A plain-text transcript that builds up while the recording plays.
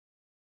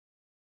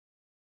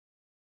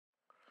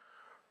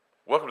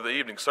Welcome to the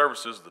evening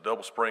services of the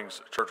Double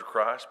Springs Church of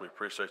Christ. We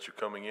appreciate you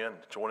coming in and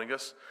joining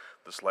us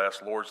this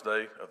last Lord's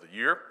Day of the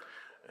year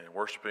and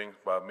worshiping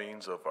by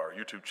means of our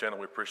YouTube channel.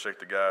 We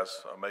appreciate the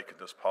guys making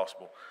this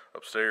possible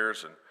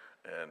upstairs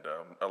and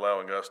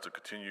allowing us to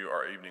continue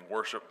our evening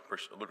worship.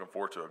 Looking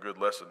forward to a good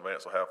lesson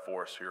Vance will have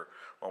for us here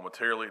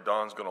momentarily.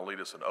 Don's going to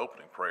lead us in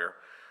opening prayer,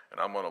 and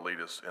I'm going to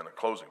lead us in a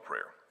closing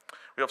prayer.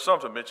 We have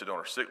some to mention on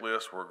our sick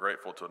list. We're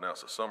grateful to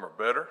announce that some are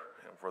better,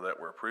 and for that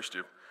we're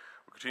appreciative.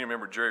 We continue to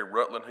remember Jerry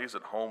Rutland. He's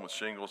at home with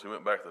shingles. He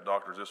went back to the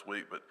doctors this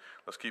week, but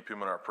let's keep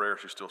him in our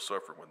prayers. He's still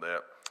suffering with that.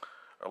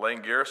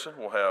 Elaine Garrison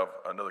will have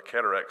another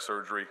cataract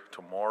surgery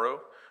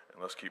tomorrow,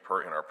 and let's keep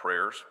her in our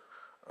prayers.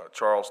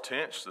 Charles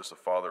Tench, this is the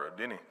father of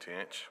Denny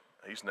Tench.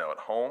 He's now at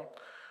home,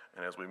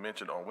 and as we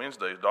mentioned on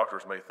Wednesdays,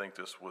 doctors may think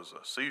this was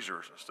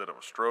seizures instead of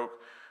a stroke,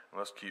 and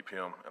let's keep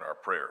him in our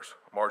prayers.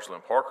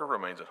 Marjolyn Parker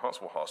remains at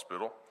Huntsville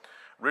Hospital.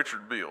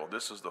 Richard Beal,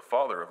 this is the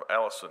father of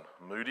Allison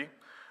Moody,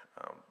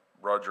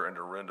 Roger and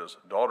Dorinda's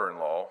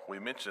daughter-in-law. We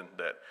mentioned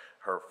that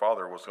her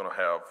father was going to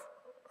have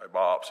a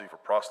biopsy for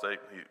prostate.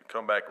 He'd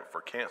come back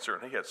for cancer,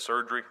 and he had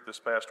surgery this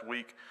past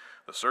week.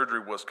 The surgery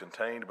was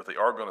contained, but they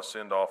are going to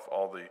send off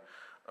all the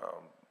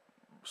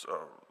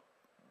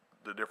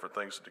different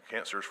things, the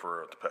cancers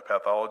for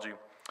pathology,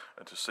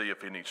 and to see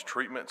if he needs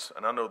treatments.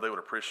 And I know they would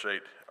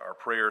appreciate our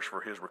prayers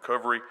for his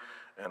recovery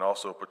and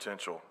also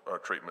potential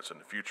treatments in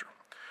the future.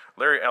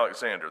 Larry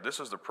Alexander, this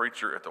is the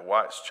preacher at the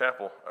White's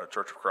Chapel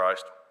Church of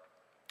Christ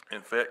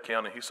in Fayette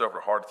County. He suffered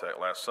a heart attack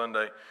last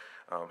Sunday.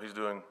 He's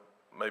doing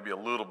maybe a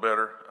little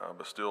better,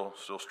 but still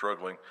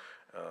struggling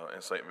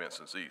in St.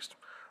 Vincent's East.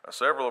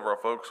 Several of our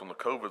folks on the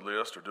COVID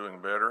list are doing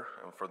better,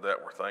 and for that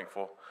we're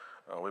thankful.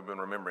 We've been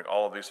remembering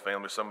all of these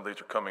families. Some of these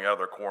are coming out of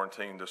their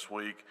quarantine this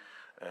week,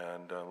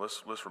 and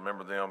let's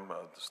remember them.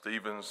 The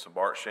Stevens,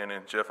 Bart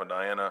Shannon, Jeff and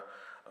Diana,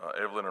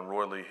 Evelyn and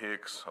Roy Lee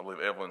Hicks. I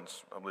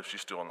believe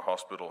she's still in the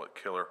hospital at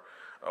Killer.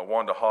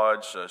 Wanda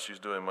Hodge, she's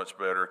doing much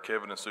better.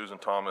 Kevin and Susan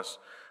Thomas.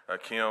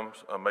 Kim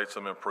made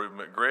some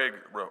improvement. Greg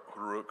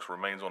Rooks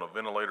remains on a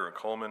ventilator in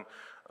Coleman,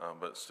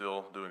 but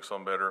still doing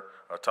some better.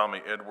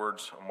 Tommy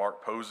Edwards,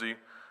 Mark Posey,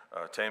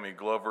 Tammy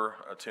Glover,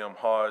 Tim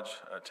Hodge,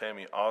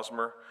 Tammy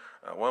Osmer.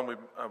 One we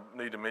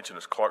need to mention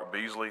is Clark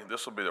Beasley.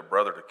 This will be the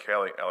brother to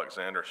Callie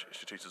Alexander.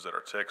 She teaches at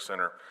our tech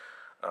center.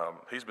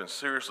 He's been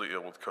seriously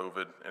ill with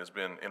COVID and has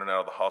been in and out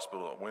of the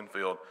hospital at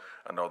Winfield.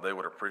 I know they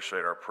would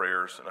appreciate our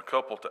prayers. And a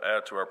couple to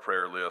add to our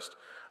prayer list.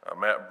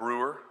 Matt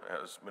Brewer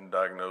has been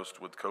diagnosed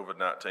with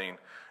COVID-19.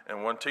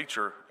 And one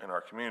teacher in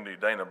our community,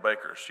 Dana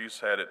Baker, she's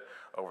had it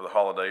over the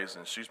holidays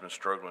and she's been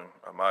struggling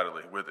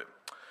mightily with it.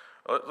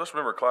 Let's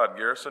remember Clyde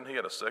Garrison. He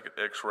had a second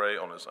x-ray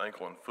on his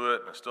ankle and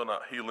foot and it's still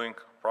not healing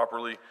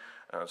properly.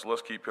 So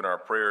let's keep in our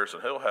prayers.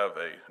 And he'll have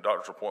a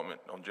doctor's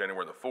appointment on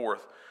January the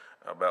 4th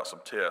about some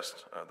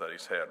tests that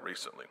he's had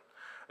recently.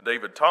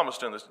 David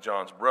Thomaston, this is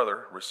John's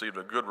brother, received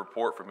a good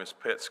report from his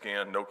PET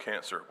scan. No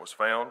cancer was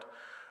found.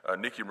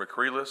 Nikki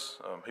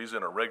McCreelis, he's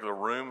in a regular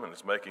room and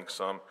is making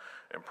some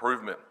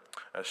improvement.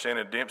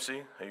 Shannon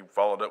Dempsey, he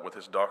followed up with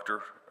his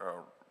doctor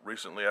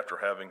recently after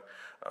having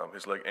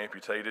his leg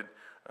amputated,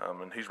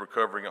 and he's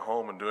recovering at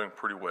home and doing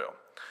pretty well.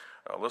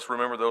 Let's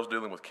remember those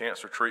dealing with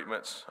cancer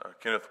treatments.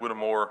 Kenneth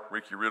Whittemore,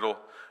 Ricky Riddle,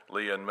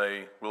 Leanne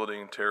May,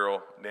 Willadine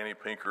Terrell, Danny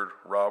Pinkard,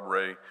 Rob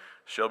Ray,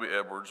 Shelby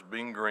Edwards,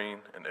 Bing Green,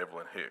 and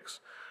Evelyn Hicks.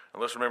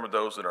 And let's remember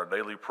those in our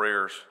daily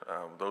prayers,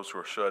 those who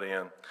are shut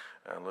in,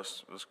 and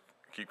let's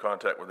keep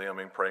contact with them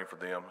and praying for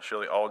them.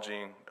 Shelley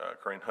Algene,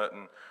 Crane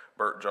Hutton,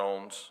 Bert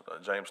Jones,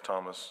 James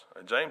Thomas.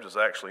 James is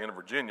actually in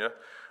Virginia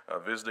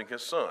visiting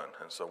his son,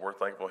 and so we're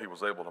thankful he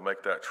was able to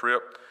make that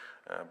trip.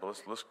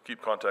 But let's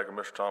keep contact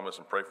with Mr. Thomas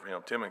and pray for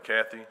him. Tim and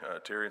Kathy,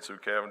 Terry and Sue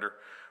Cavender,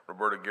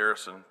 Roberta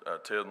Garrison,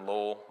 Ted and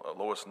Lowell,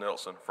 Lois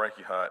Nelson,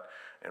 Frankie Hyatt,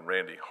 and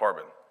Randy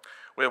Harbin.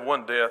 We have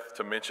one death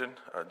to mention.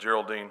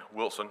 Geraldine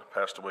Wilson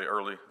passed away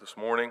early this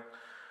morning,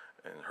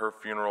 and her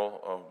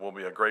funeral will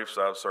be a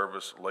graveside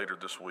service later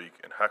this week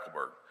in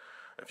Hackleburg.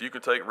 If you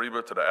could take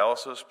Reba to the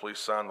Alice's, please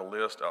sign the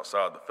list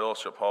outside the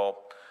fellowship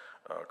hall.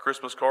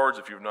 Christmas cards,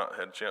 if you've not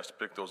had a chance to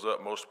pick those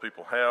up, most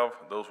people have.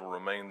 Those will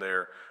remain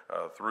there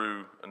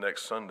through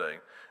next Sunday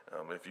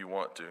if you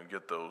want to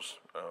get those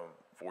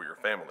for your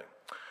family.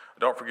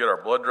 Don't forget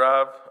our blood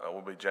drive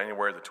will be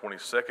January the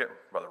 22nd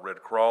by the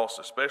Red Cross,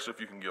 especially if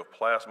you can give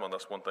plasma.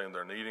 That's one thing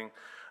they're needing.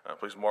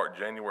 Please mark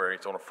January.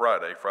 It's on a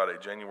Friday,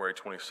 January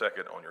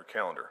 22nd on your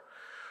calendar.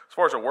 As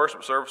far as our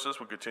worship services,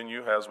 we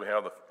continue as we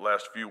have the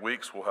last few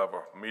weeks. We'll have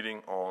a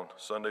meeting on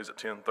Sundays at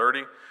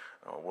 10:30.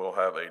 We'll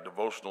have a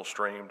devotional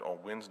streamed on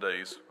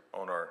Wednesdays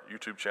on our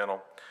YouTube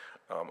channel.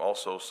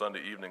 Also,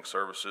 Sunday evening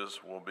services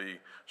will be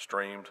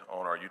streamed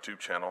on our YouTube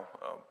channel.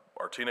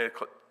 Our teenage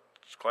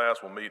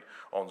class will meet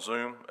on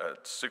Zoom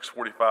at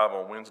 6:45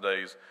 on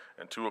Wednesdays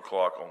and 2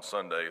 o'clock on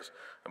Sundays.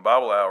 And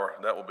Bible hour,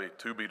 that will be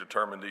to be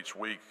determined each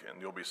week,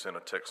 and you'll be sent a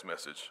text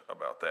message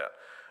about that.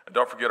 And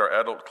don't forget our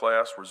adult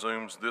class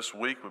resumes this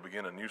week. We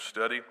begin a new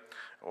study, and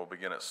we'll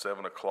begin at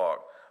 7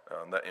 o'clock.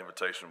 And that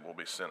invitation will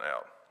be sent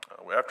out.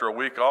 After a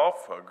week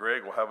off,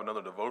 Greg will have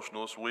another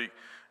devotional this week,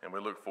 and we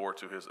look forward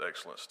to his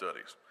excellent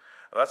studies.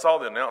 That's all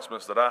the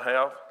announcements that I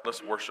have.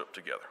 Let's worship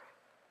together.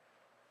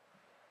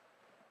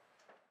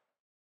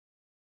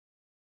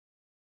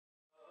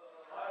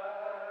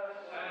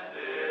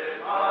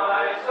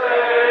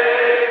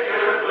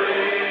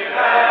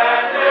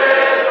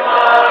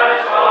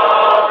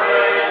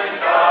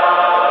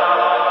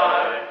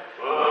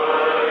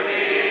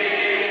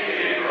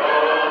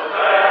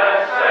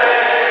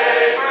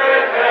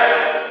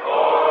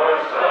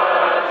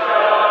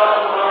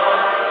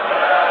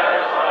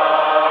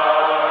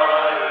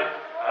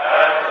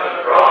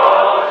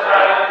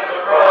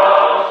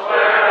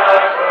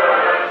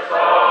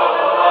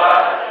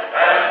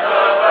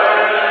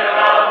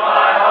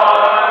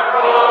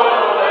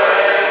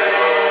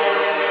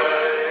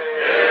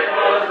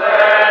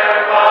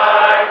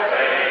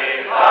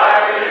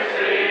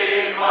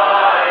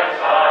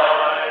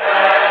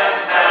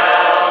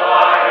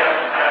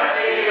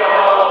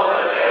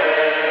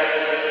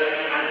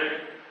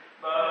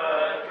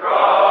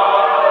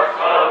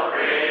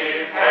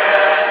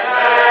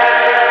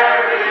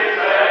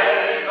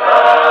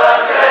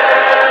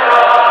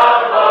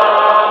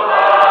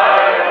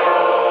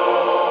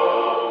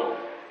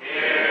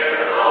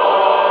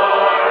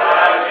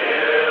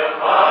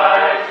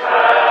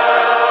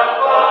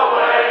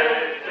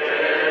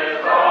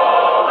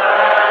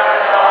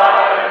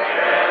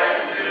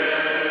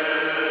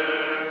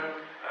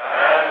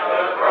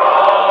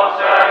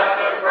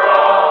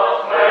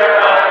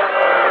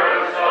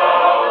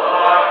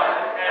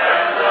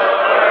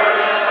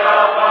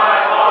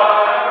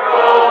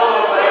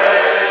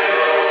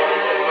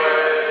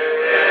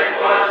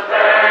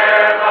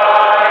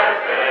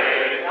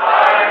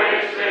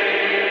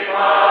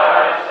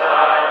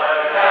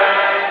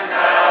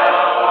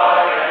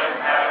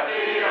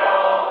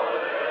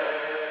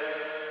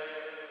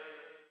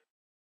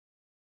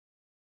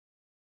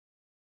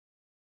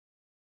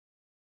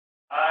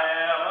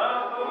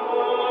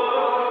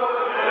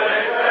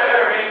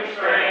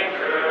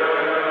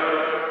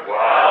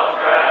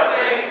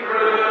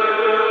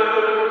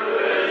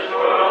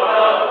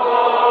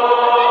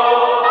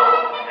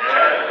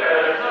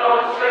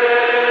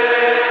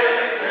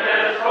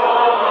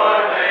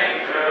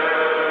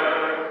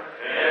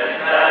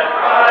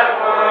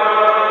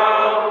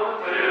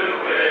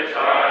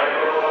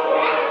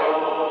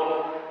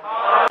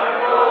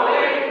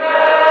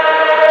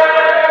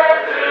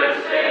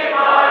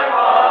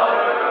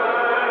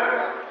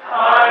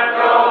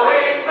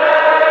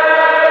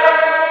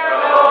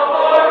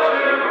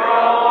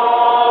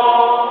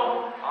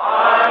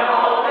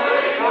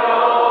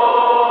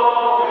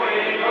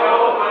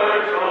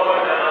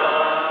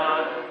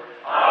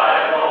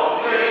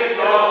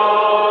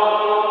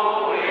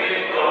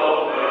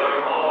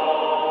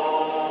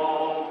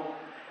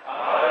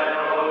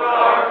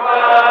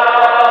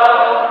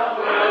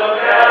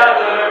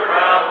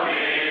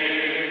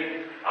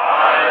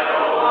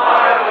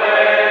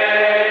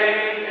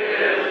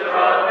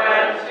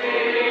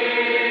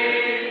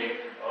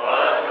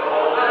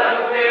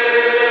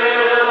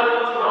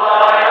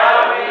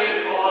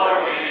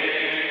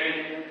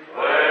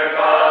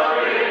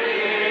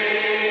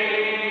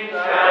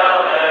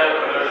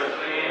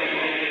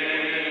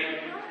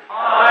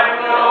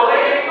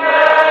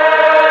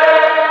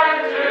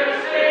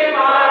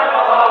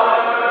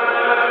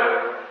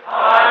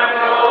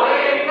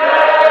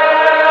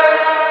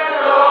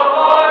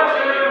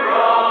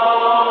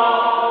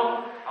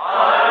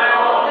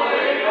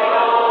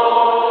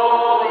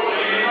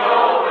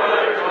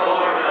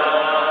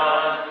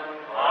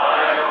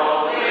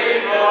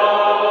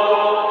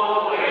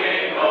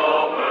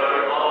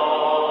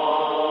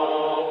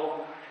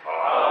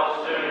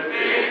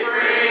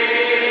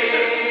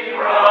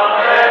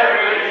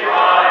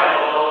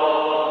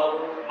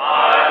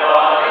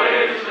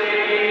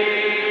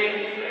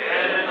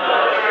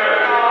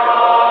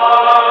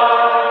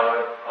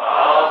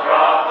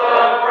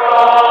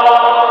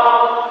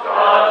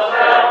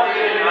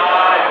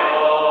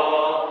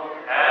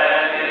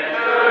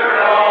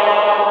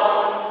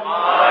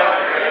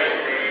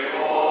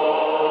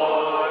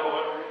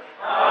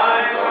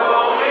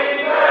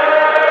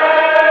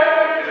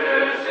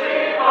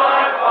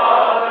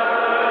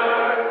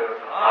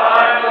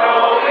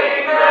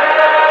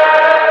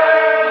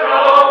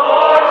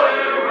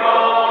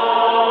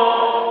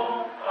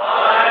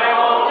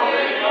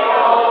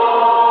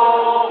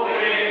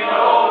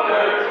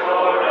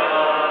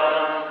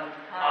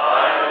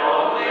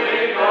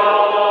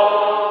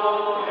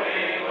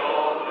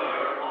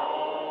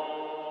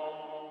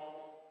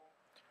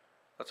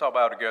 Let's all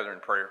bow together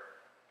in prayer.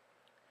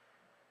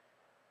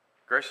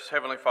 Gracious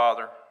Heavenly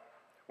Father,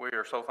 we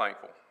are so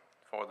thankful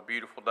for the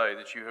beautiful day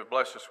that you have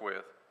blessed us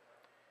with.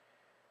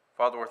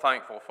 Father, we're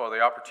thankful for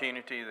the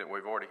opportunity that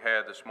we've already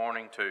had this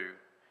morning to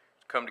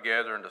come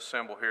together and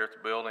assemble here at the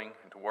building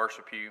and to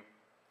worship you.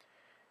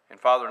 And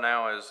Father,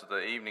 now as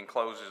the evening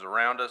closes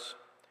around us,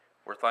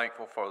 we're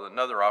thankful for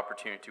another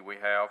opportunity we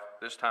have,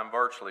 this time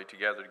virtually, to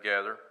gather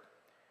together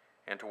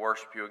and to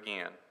worship you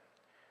again.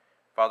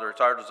 Father, it's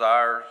our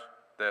desire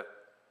that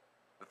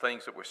the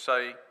things that we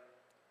say,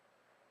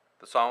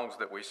 the songs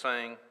that we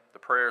sing, the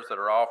prayers that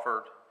are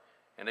offered,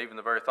 and even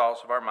the very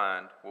thoughts of our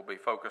mind will be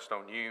focused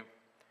on you,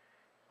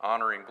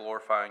 honoring and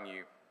glorifying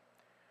you.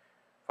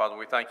 Father,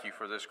 we thank you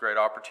for this great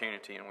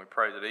opportunity, and we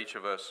pray that each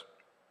of us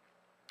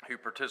who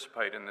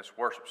participate in this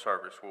worship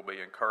service will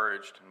be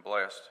encouraged and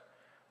blessed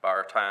by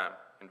our time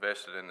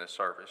invested in this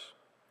service.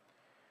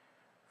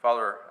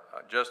 Father,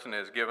 Justin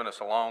has given us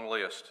a long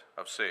list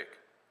of sick.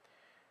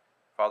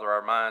 Father,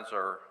 our minds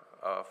are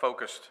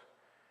focused,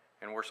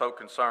 and we're so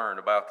concerned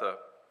about the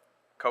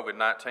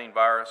COVID-19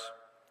 virus.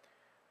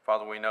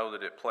 Father, we know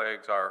that it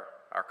plagues our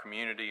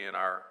community and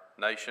our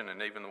nation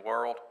and even the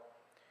world.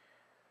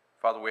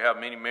 Father, we have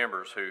many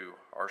members who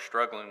are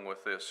struggling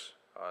with this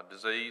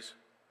disease.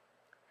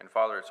 And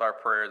Father, it's our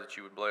prayer that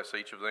you would bless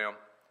each of them.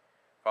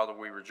 Father,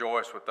 we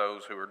rejoice with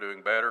those who are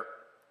doing better,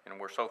 and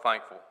we're so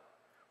thankful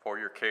for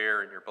your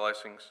care and your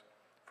blessings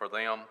for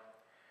them.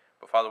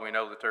 But Father, we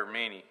know that there are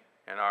many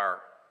in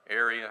our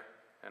area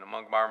and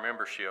among our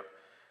membership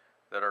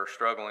that are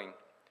struggling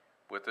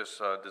with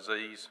this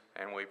disease,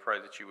 and we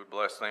pray that you would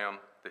bless them,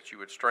 that you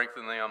would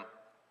strengthen them,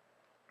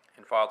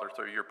 and Father,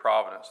 through your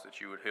providence, that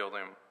you would heal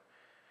them.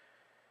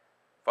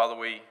 Father,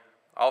 we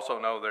also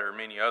know there are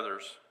many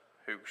others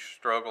who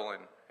struggle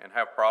and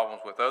have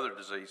problems with other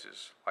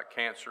diseases like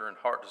cancer and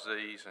heart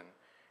disease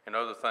and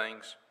other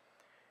things.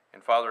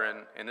 And Father,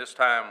 in this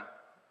time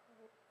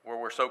where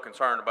we're so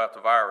concerned about the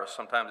virus,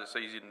 sometimes it's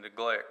easy to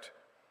neglect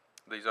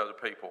these other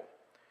people.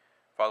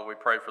 Father, we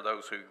pray for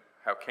those who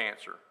have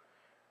cancer.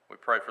 We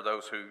pray for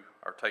those who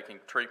are taking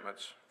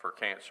treatments for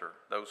cancer,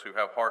 those who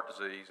have heart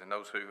disease, and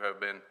those who have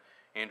been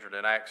injured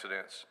in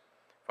accidents.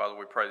 Father,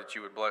 we pray that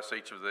you would bless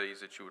each of these,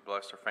 that you would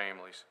bless their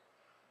families.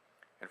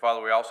 And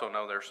Father, we also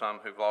know there are some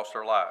who've lost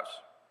their lives.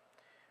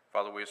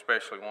 Father, we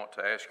especially want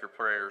to ask your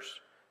prayers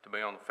to be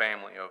on the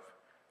family of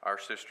our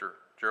sister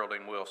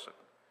Geraldine Wilson.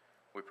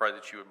 We pray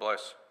that you would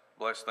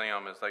bless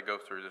them as they go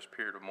through this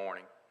period of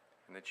mourning,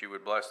 and that you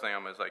would bless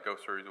them as they go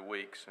through the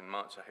weeks and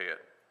months ahead.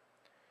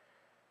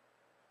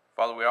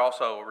 Father, we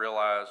also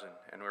realize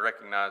and we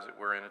recognize that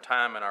we're in a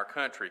time in our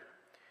country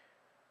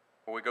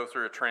where we go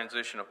through a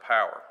transition of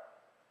power.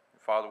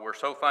 Father, we're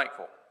so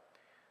thankful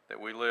that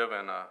we live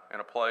in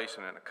a place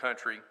and in a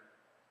country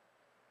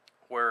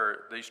where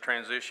these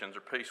transitions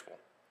are peaceful.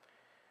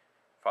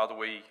 Father,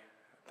 we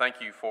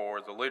thank you for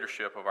the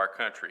leadership of our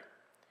country.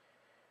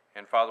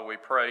 And Father, we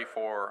pray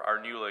for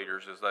our new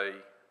leaders as they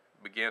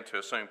begin to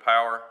assume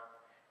power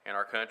in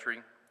our country.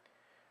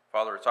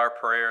 Father, it's our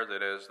prayer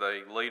that as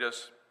they lead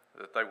us,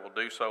 that they will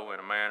do so in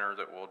a manner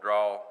that will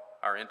draw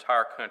our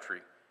entire country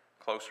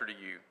closer to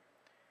you.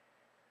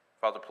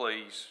 Father,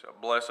 please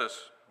bless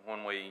us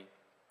when we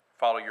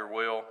follow your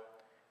will,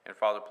 and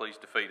Father, please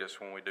defeat us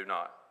when we do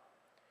not.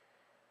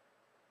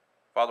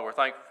 Father, we're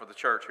thankful for the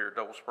church here at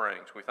Double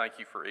Springs. We thank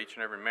you for each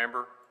and every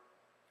member.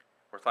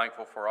 We're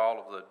thankful for all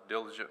of the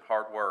diligent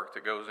hard work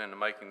that goes into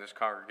making this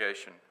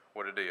congregation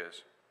what it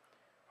is.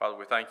 Father,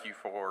 we thank you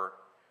for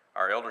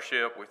our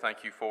eldership. We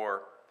thank you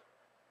for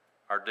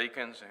our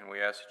deacons, and we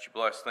ask that you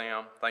bless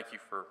them. Thank you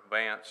for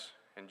Vance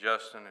and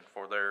Justin and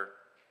for their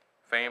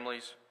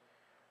families.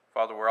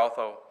 Father, we're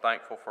also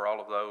thankful for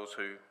all of those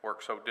who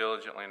work so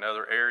diligently in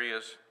other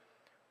areas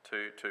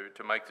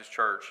to make this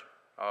church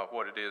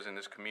what it is in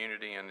this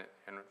community. And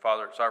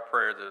Father, it's our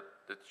prayer that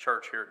the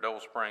church here at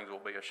Double Springs will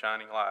be a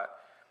shining light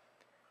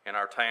in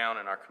our town,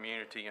 in our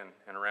community,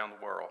 and around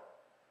the world.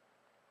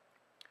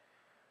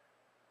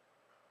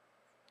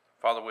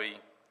 Father, we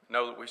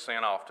know that we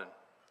sin often.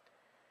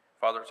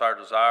 Father, it's our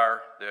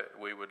desire that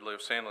we would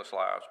live sinless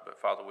lives, but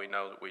Father, we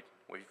know that we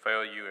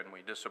fail you and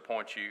we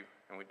disappoint you,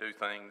 and we do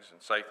things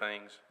and say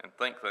things and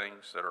think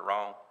things that are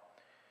wrong.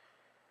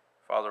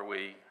 Father,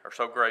 we are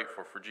so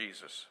grateful for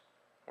Jesus.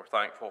 We're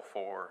thankful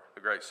for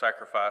the great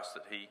sacrifice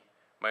that he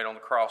made on the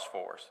cross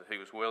for us, that he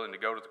was willing to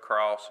go to the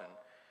cross and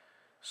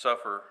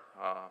suffer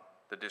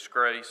the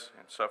disgrace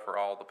and suffer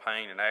all the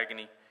pain and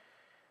agony.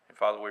 And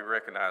Father, we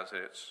recognize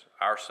that it's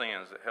our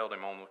sins that held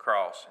him on the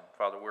cross. And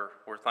Father,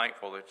 we're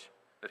thankful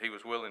that he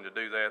was willing to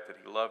do that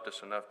he loved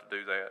us enough to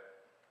do that.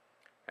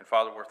 And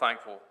Father, we're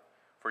thankful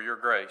for your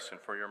grace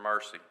and for your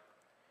mercy.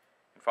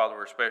 And Father,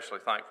 we're especially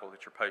thankful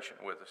that you're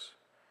patient with us.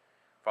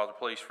 Father,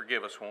 please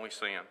forgive us when we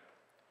sin.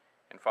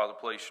 And Father,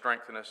 please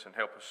strengthen us and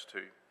help us to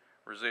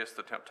resist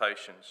the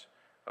temptations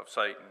of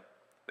Satan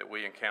that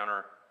we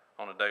encounter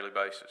on a daily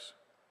basis.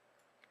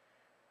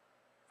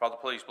 Father,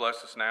 please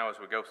bless us now as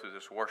we go through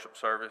this worship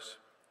service.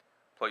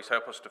 Please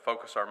help us to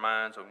focus our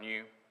minds on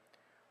you.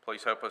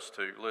 Please help us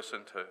to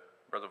listen to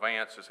Brother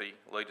Vance as he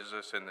leads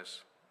us in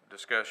this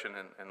discussion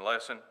and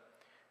lesson.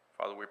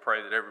 Father, we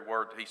pray that every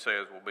word that he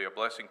says will be a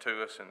blessing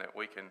to us and that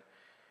we can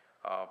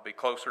be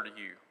closer to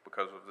you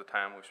because of the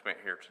time we've spent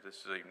here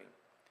this evening.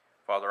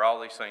 Father, all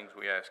these things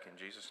we ask in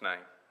Jesus' name.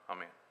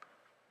 Amen.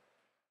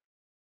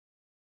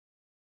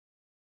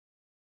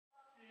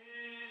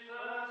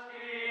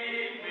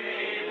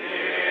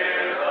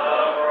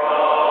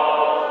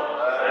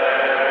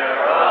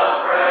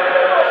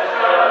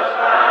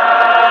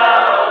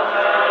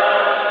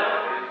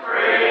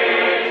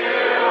 Free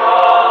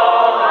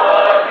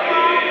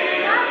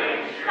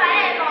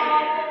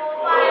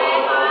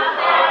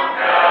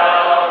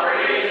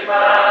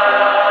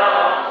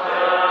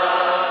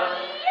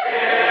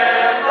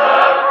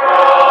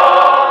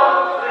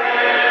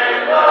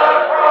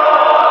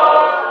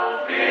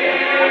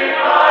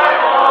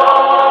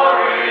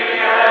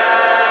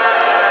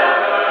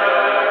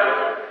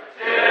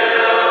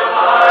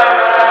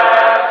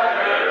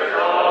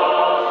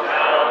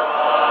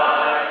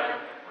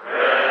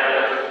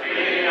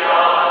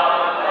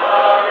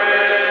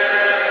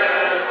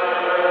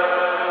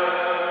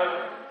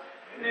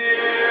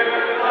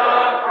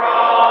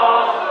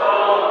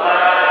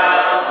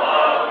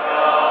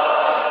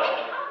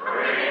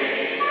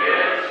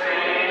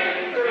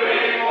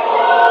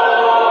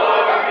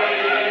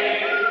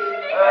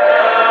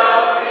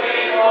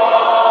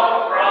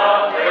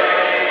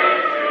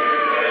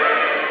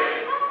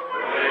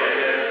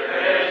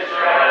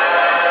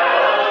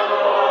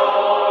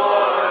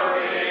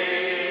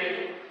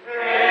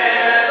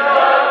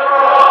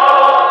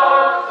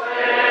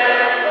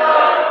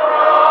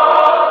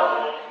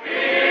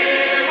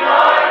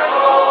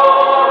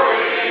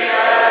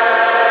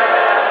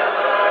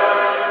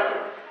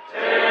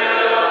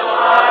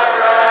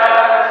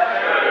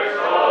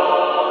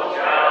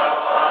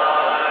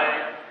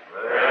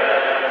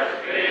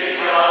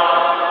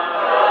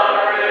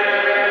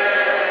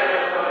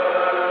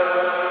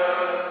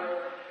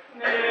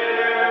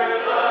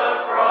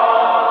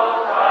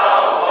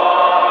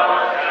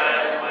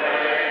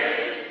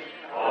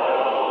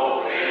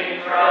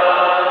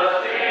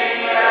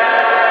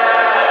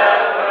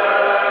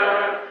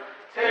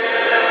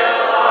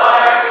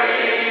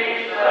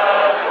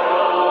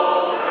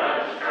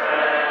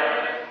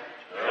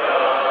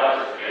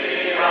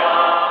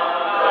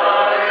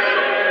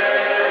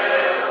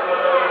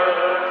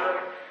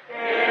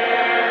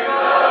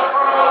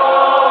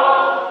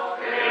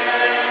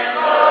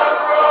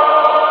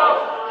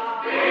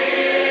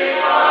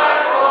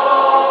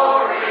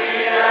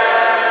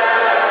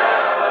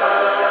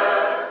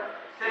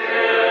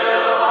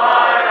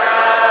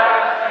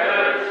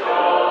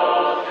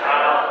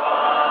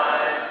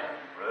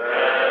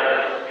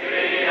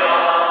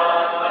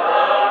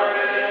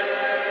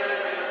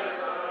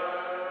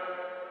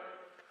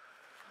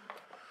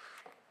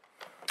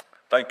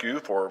thank you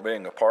for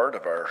being a part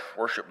of our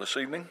worship this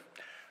evening.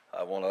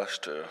 I want us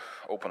to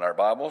open our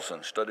Bibles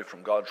and study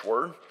from God's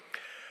Word.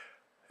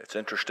 It's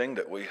interesting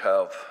that we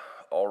have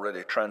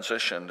already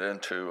transitioned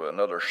into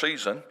another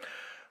season.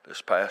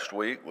 This past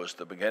week was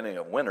the beginning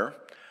of winter.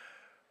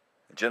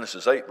 In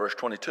Genesis 8, verse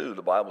 22,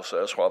 the Bible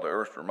says, while the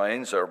earth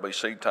remains, there will be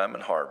seed time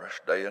and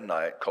harvest, day and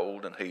night,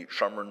 cold and heat,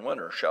 summer and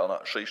winter shall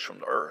not cease from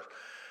the earth.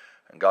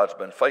 And God's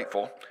been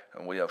faithful,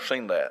 and we have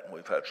seen that.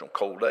 We've had some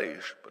cold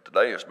days, but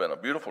today has been a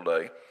beautiful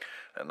day.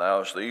 And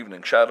now as the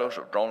evening shadows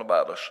have drawn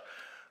about us,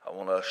 I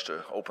want us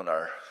to open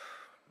our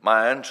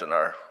minds and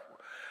our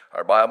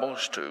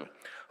Bibles to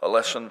a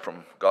lesson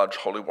from God's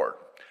holy word.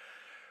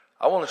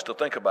 I want us to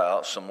think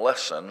about some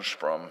lessons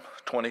from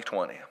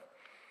 2020.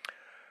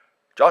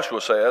 Joshua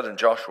said in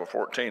Joshua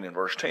 14 and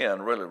verse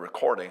 10, really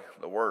recording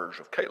the words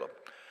of Caleb,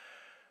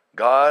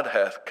 God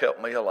hath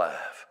kept me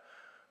alive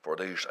for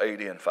these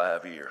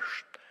 85 years.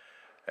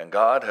 And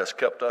God has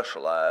kept us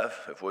alive,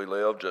 if we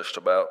live just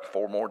about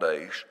 4 more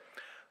days,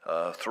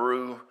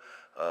 through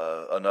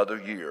another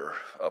year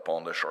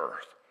upon this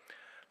earth.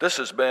 This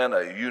has been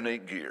a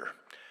unique year.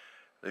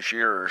 This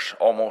year is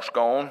almost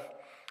gone,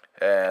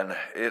 and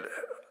it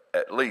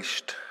at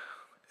least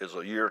is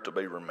a year to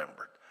be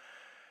remembered.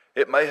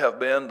 It may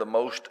have been the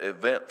most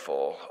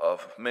eventful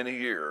of many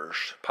years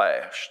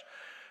past.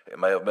 It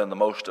may have been the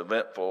most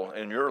eventful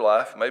in your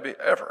life, maybe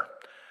ever.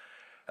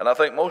 And I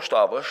think most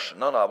of us,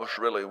 none of us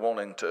really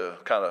wanting to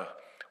kind of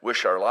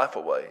wish our life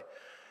away,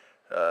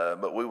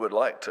 but we would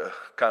like to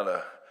kind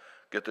of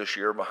get this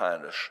year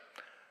behind us.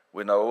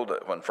 We know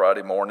that when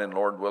Friday morning,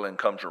 Lord willing,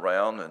 comes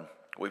around and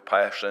we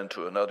pass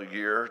into another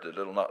year, that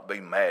it'll not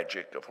be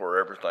magic of where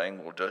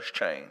everything will just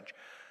change.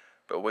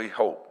 But we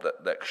hope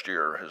that next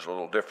year is a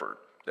little different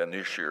than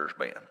this year's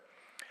been.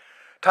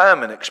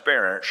 Time and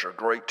experience are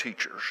great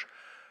teachers.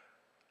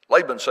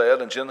 Laban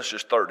said in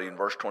Genesis 30 and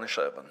verse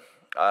 27,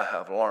 I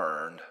have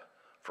learned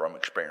from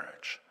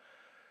experience.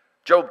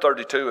 Job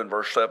 32 and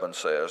verse 7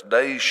 says,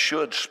 days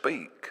should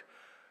speak,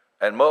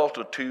 and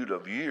multitude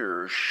of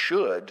years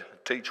should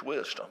teach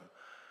wisdom.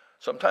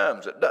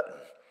 Sometimes it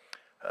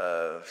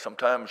doesn't.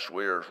 Sometimes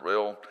we're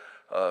real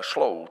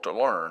slow to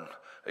learn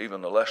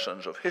even the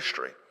lessons of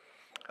history.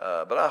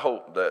 But I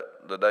hope that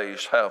the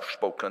days have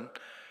spoken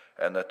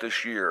and that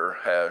this year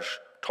has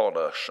taught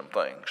us some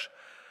things.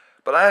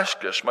 But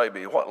ask us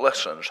maybe, what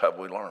lessons have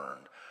we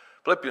learned?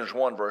 Philippians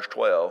 1 verse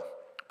 12,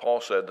 Paul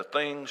said, the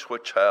things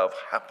which have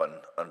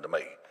happened unto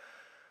me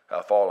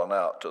have fallen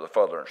out to the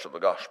furtherance of the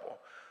gospel.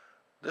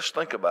 Just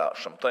think about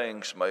some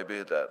things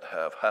maybe that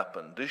have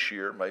happened this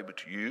year, maybe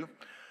to you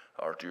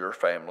or to your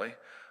family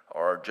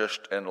or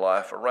just in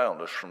life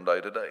around us from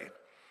day to day.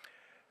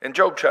 In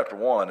Job chapter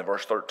 1 and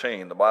verse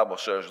 13, the Bible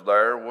says,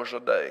 there was a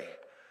day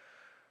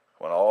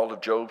when all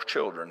of Job's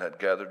children had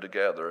gathered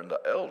together in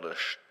the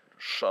eldest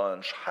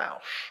son's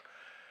house.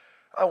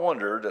 I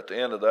wondered at the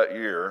end of that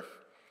year,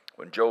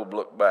 when Job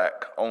looked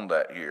back on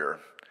that year,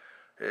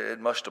 it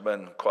must have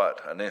been quite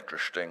an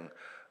interesting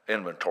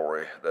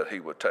inventory that he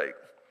would take.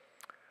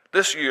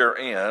 This year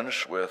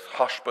ends with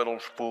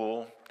hospitals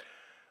full,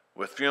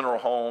 with funeral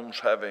homes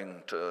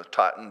having to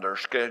tighten their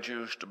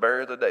schedules to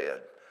bury the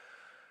dead.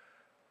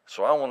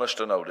 So I want us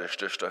to notice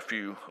just a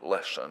few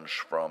lessons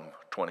from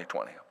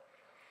 2020.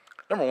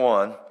 Number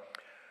one,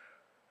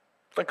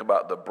 think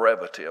about the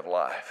brevity of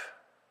life.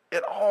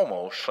 It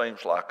almost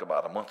seems like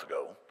about a month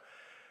ago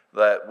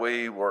that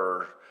we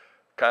were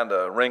kind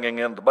of ringing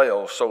in the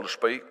bells, so to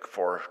speak,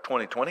 for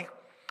 2020.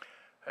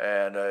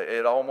 And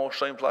it almost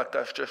seems like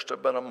that's just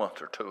been a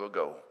month or two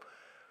ago.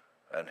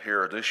 And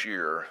here this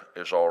year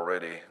is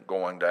already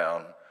going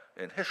down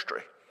in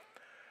history.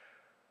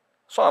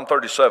 Psalm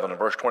 37 and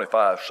verse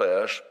 25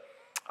 says,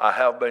 I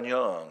have been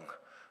young,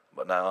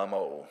 but now I'm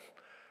old.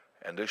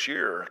 And this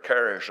year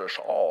carries us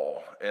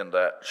all in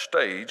that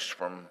stage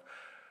from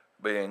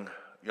being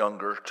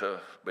younger to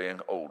being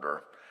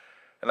older.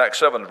 In Acts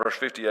 7 verse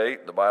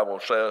 58, the Bible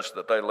says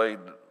that they laid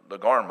the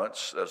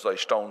garments as they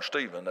stoned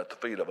Stephen at the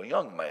feet of a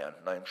young man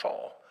named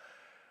Saul.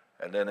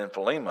 And then in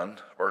Philemon,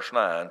 verse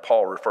 9,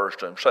 Paul refers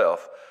to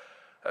himself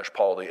as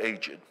Paul the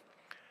Aged.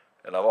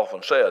 And I've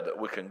often said that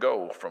we can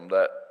go from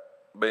that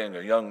being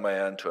a young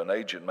man to an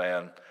aged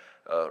man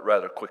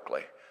rather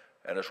quickly.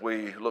 And as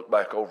we look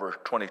back over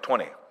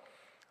 2020,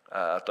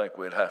 I think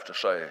we'd have to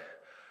say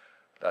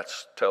that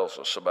tells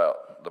us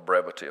about the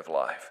brevity of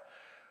life.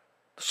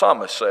 The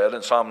psalmist said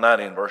in Psalm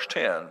 90 and verse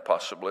 10,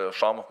 possibly a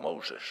psalm of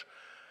Moses,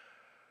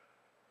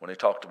 when he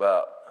talked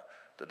about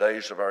the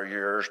days of our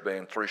years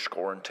being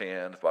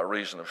 70, by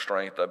reason of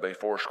strength that'd be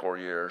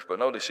 80 years. But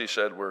notice he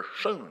said we're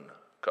soon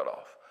cut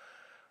off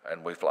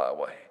and we fly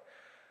away.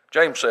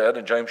 James said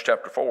in James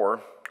chapter 4,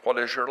 what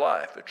is your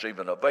life? It's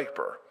even a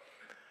vapor.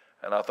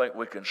 And I think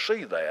we can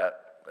see that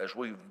as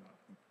we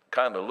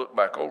kind of look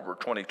back over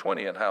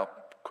 2020 and how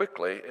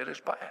quickly it has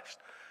passed.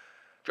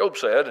 Job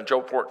said in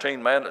Job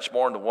 14, man that's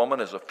born to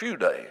woman is a few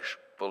days,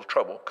 full of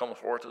trouble, cometh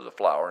forth as a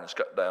flower, and is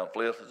cut down,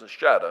 fleeth as a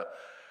shadow,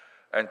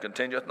 and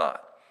continueth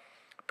not.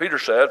 Peter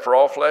said, for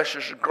all flesh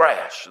is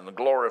grass, and the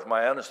glory of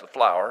man is the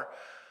flower.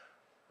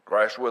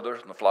 Grass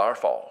withers and the flower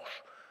falls.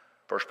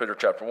 1 Peter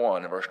chapter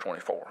 1 and verse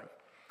 24.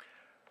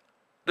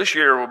 This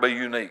year will be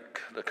unique,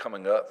 the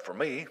coming up for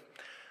me,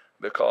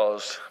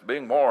 because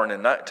being born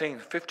in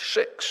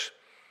 1956,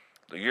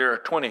 the year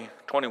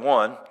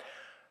 2021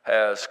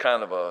 has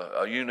kind of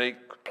a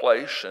unique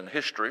place in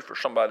history for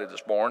somebody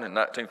that's born in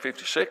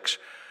 1956.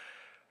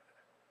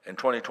 In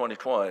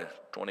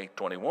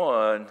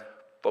 2021,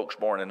 folks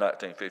born in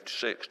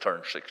 1956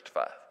 turn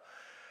 65.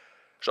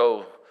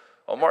 So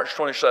on March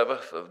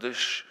 27th of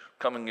this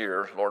coming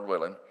year, Lord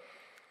willing,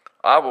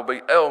 I will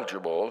be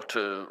eligible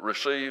to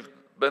receive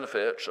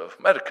benefits of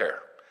Medicare.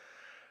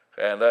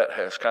 And that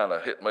has kind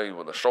of hit me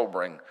with a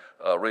sobering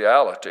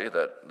reality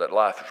that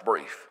life is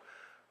brief,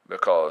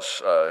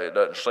 because it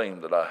doesn't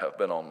seem that I have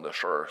been on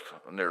this earth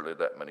nearly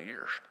that many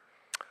years.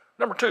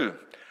 Number two,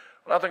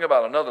 when I think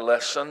about another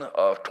lesson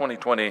of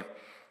 2020,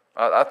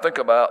 I think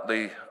about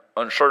the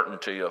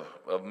uncertainty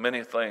of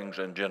many things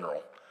in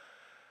general.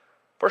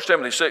 1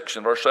 Timothy 6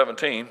 and verse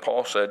 17,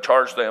 Paul said,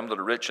 "Charge them that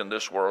are rich in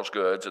this world's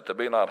goods, that they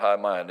be not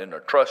high-minded, nor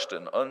trust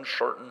in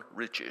uncertain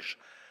riches."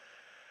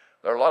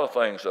 There are a lot of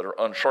things that are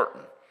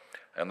uncertain,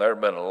 and there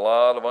have been a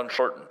lot of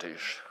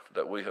uncertainties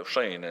that we have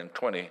seen in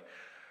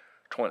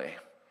 2020.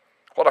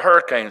 What a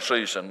hurricane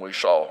season we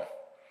saw.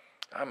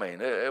 I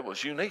mean, it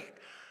was unique.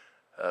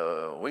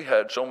 We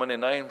had so many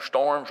named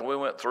storms. We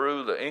went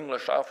through the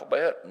English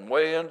alphabet and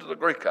way into the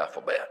Greek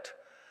alphabet.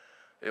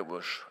 It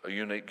was a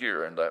unique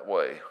year in that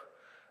way.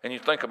 And you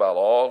think about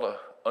all the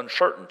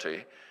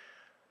uncertainty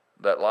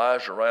that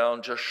lies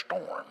around just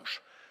storms.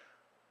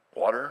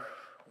 Water,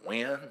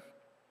 wind,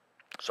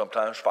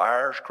 sometimes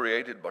fires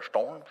created by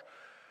storms.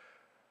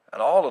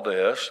 And all of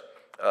this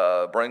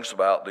brings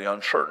about the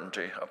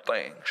uncertainty of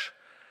things.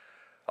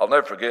 I'll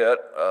never forget,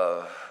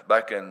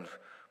 back in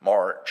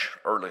March,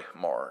 early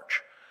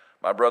March,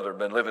 my brother had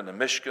been living in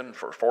Michigan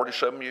for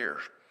 47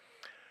 years.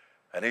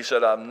 And he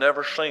said, "I've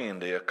never seen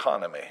the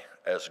economy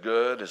as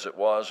good as it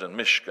was in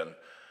Michigan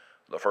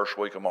the first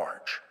week of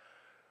March.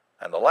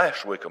 And the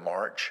last week of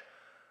March,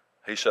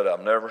 he said,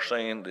 I've never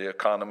seen the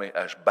economy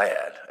as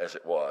bad as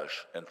it was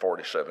in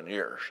 47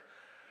 years.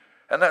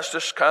 And that's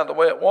just kind of the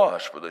way it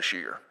was for this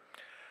year.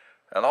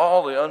 And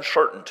all the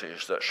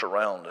uncertainties that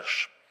surround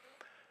us.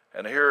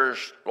 And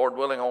here's, Lord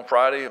willing, on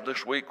Friday of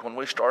this week, when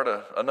we start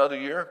another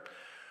year,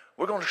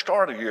 we're going to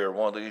start a year,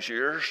 one of these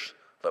years,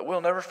 that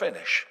we'll never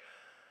finish.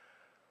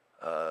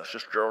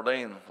 Sister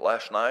Geraldine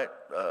last night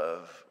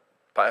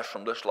passed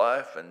from this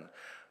life,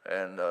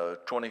 and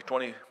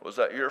 2020 was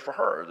that year for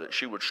her that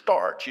she would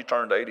start. She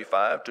turned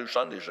 85 2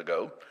 Sundays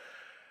ago,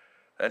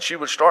 and she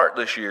would start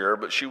this year,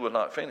 but she would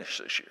not finish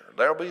this year.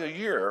 There'll be a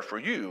year for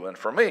you and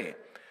for me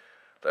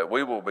that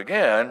we will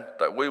begin,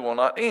 that we will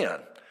not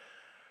end.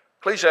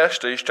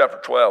 Ecclesiastes chapter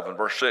 12 and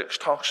verse 6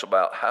 talks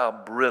about how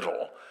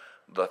brittle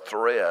the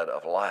thread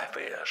of life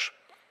is.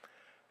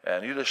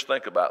 And you just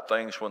think about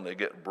things when they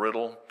get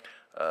brittle,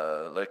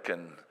 they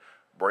can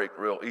break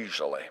real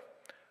easily.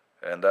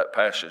 And that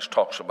passage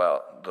talks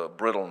about the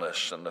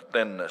brittleness and the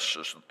thinness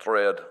as the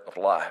thread of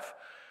life.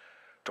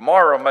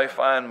 Tomorrow may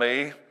find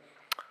me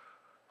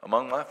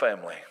among my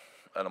family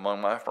and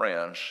among my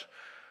friends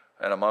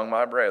and among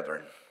my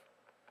brethren.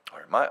 Or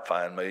it might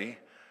find me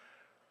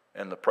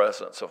in the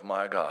presence of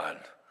my God.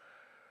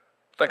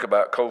 Think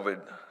about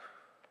COVID-19.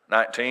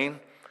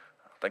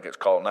 I think it's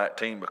called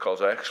 19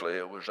 because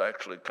it was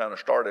kind of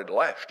started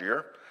last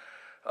year.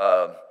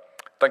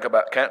 Think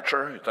about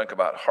cancer, you think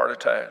about heart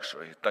attacks,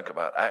 or you think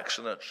about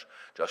accidents.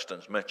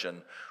 Justin's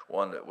mentioned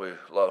one that we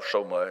love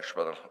so much,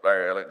 Brother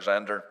Larry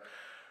Alexander.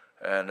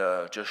 And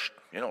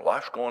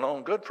life's going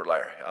on good for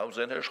Larry. I was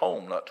in his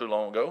home not too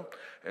long ago,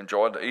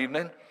 enjoyed the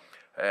evening,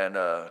 and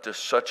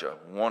just such a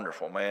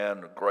wonderful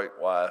man, a great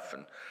wife,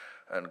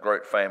 and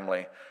great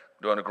family,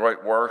 doing a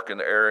great work in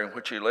the area in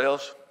which he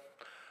lives,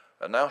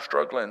 and now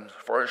struggling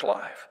for his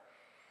life.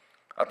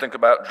 I think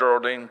about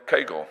Geraldine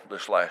Cagle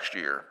this last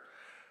year,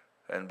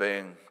 and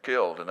being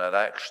killed in that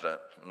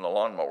accident in the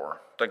lawnmower.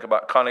 Think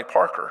about Connie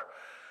Parker,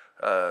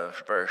 a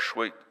very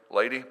sweet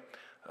lady,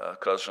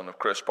 cousin of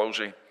Chris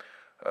Posey,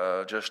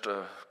 just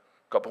a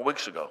couple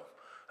weeks ago,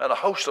 and a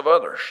host of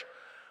others.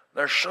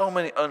 There's so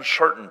many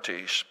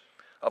uncertainties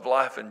of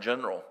life in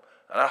general,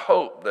 and I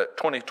hope that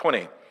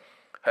 2020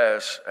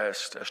 has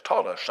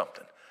taught us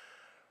something.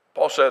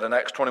 Paul said in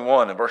Acts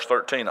 21 and verse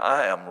 13,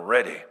 I am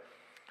ready.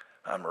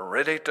 I'm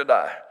ready to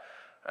die.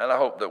 And I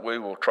hope that we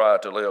will try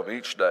to live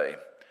each day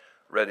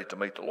ready to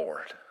meet the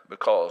Lord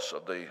because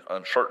of the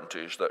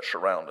uncertainties that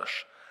surround us.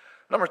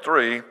 Number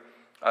three,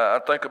 I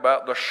think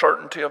about the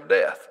certainty of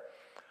death.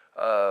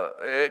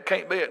 It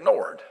can't be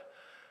ignored.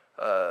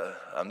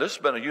 And this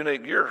has been a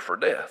unique year for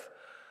death.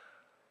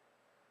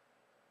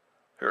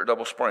 Here at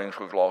Double Springs,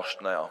 we've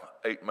lost now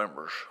 8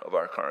 members of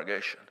our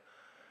congregation.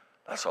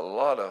 That's a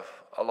lot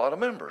of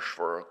members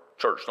for a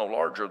church no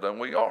larger than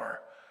we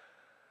are.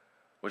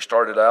 We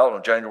started out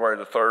on January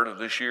the 3rd of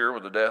this year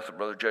with the death of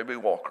Brother J.B.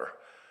 Walker.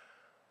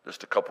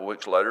 Just a couple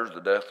weeks later,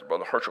 the death of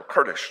Brother Herschel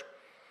Curtis.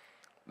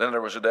 Then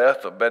there was the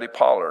death of Betty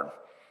Pollard,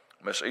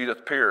 Miss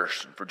Edith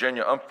Pierce, and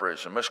Virginia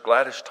Humphreys, and Miss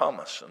Gladys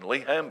Thomas, and Lee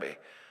Hamby,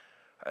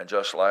 And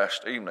just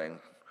last evening,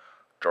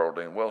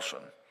 Geraldine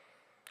Wilson.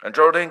 And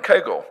Geraldine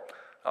Cagle.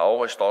 I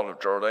always thought of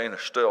Geraldine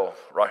as still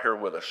right here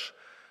with us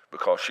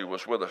because she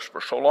was with us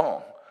for so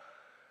long.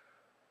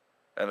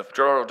 And if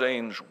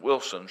Geraldine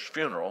Wilson's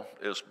funeral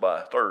is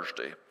by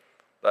Thursday,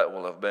 that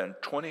will have been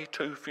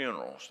 22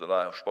 funerals that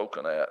I have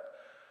spoken at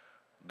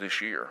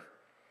this year.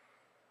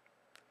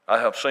 I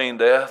have seen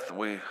death.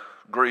 We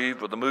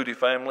grieve with the Moody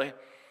family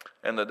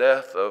and the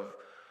death of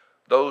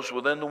those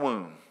within the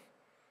womb,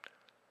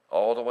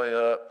 all the way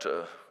up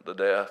to the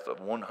death of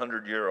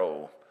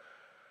 100-year-old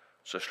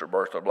Sister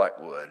Bertha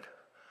Blackwood,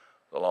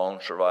 the lone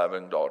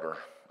surviving daughter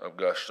of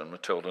Gus and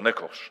Matilda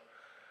Nichols.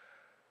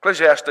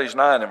 Ecclesiastes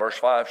 9 and verse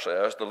 5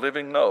 says, "The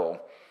living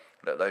know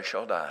that they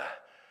shall die."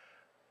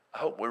 I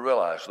hope we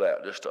realize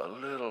that just a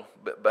little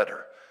bit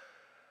better.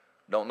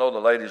 Don't know the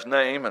lady's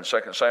name in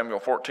 2 Samuel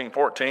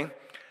 14:14,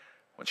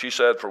 when she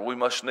said, "For we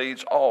must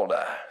needs all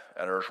die,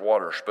 and there's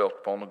water spilt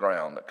upon the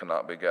ground that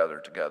cannot be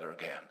gathered together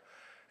again."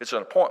 It's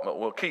an appointment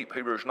we'll keep.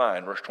 Hebrews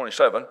 9, verse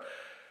 27.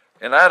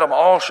 "In Adam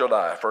all shall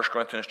die." 1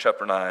 Corinthians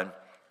chapter 9,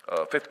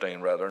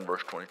 15 rather, in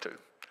verse 22.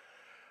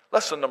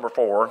 Lesson number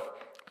 4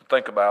 to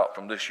think about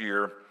from this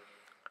year: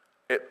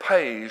 it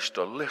pays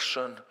to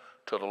listen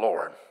to the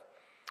Lord.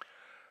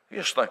 You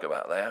just think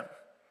about that.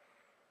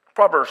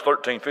 Proverbs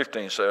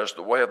 13:15 says,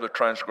 "The way of the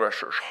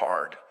transgressor is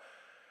hard,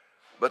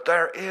 but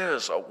there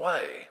is a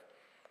way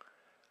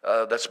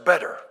that's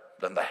better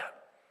than that.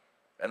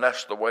 And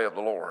that's the way of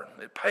the Lord."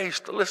 It pays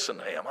to listen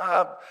to him.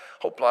 I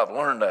hope I've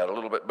learned that a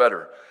little bit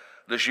better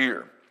this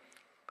year.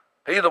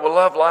 "He that will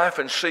love life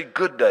and see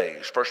good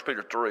days," 1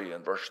 Peter 3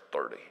 and verse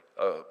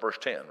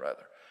 10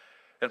 rather.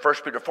 In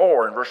 1 Peter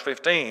 4 and verse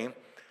 15,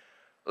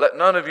 "Let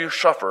none of you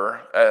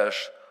suffer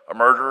as a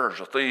murderer, as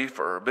a thief,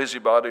 or a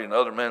busybody in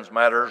other men's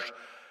matters."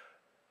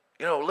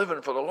 You know,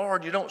 living for the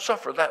Lord, you don't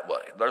suffer that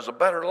way. There's a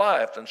better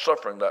life than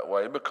suffering that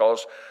way,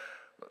 because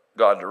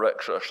God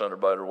directs us in a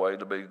better way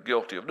to be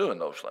guilty of doing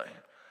those things.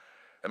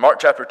 In Mark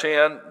chapter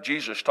 10,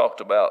 Jesus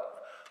talked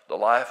about the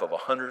life of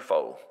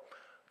 100-fold.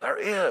 There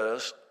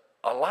is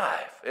a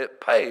life.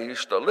 It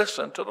pays to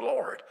listen to the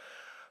Lord.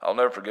 I'll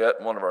never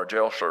forget one of our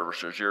jail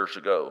services years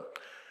ago.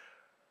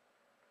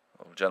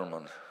 A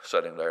gentleman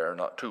sitting there,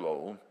 not too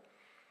old,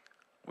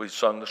 we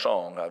sung the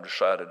song, "I've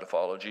decided to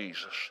follow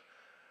Jesus,"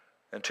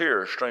 and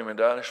tears streaming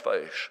down his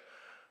face.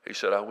 He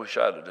said, "I wish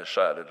I'd have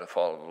decided to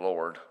follow the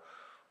Lord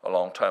a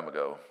long time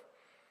ago."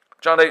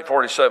 John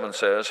 8:47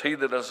 says, "He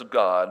that is of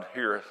God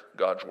heareth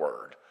God's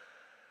word."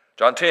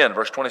 John 10,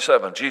 verse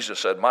 27, Jesus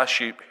said, "My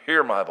sheep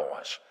hear my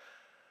voice,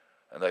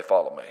 and they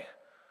follow me."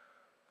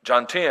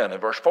 John 10 and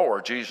verse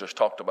 4, Jesus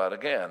talked about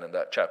again in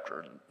that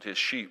chapter, his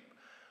sheep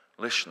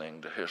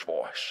listening to his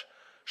voice.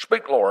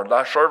 "Speak, Lord,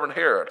 thy servant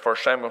heareth."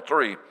 1 Samuel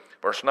 3,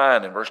 verse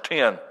 9 and verse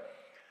 10.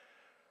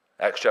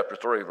 Acts chapter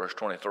 3, verse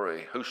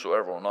 23,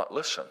 "Whosoever will not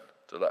listen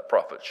to that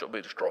prophet shall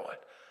be destroyed."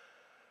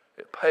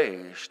 It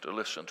pays to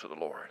listen to the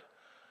Lord.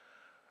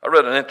 I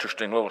read an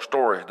interesting little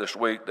story this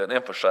week that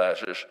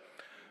emphasizes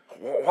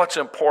what's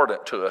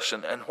important to us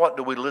and what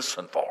do we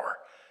listen for.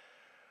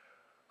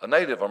 A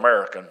Native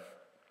American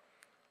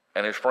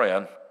and his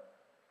friend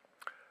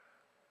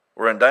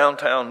were in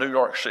downtown New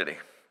York City,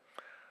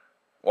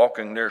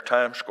 walking near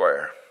Times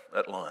Square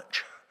at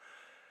lunch.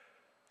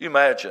 You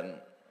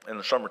imagine in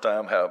the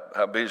summertime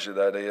how busy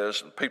that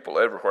is, and people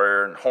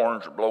everywhere, and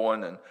horns are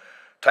blowing, and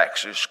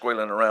taxis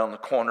squealing around the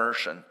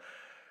corners.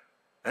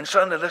 And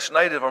suddenly this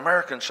Native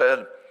American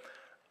said,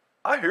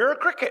 "I hear a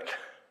cricket."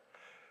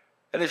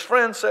 And his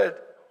friend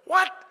said,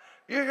 "What?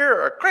 You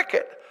hear a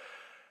cricket?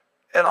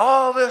 And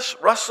all this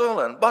rustle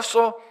and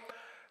bustle,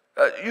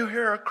 you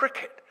hear a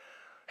cricket?"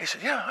 He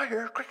said, "Yeah, I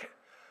hear a cricket."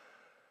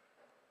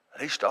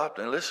 And he stopped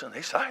and listened.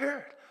 He said, "I hear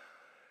it."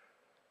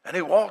 And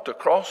he walked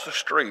across the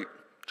street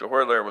to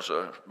where there was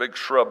a big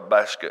shrub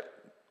basket.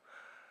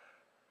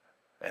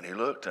 And he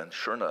looked, and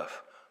sure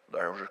enough,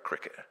 there was a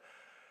cricket.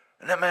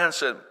 And that man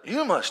said,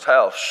 "You must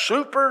have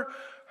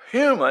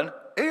superhuman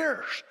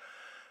ears."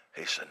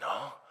 He said,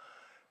 "No,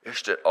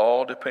 it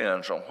all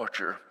depends on what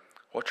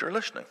you're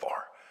listening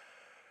for."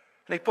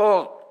 And he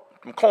pulled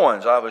some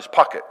coins out of his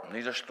pocket, and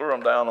he just threw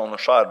them down on the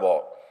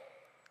sidewalk.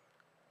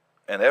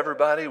 And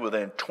everybody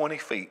within 20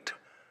 feet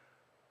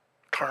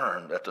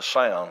turned at the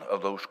sound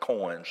of those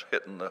coins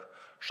hitting the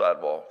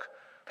sidewalk.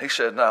 He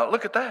said, "Now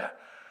look at that.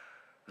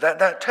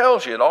 That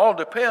tells you it all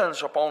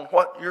depends upon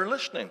what you're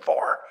listening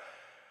for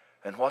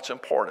and what's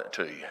important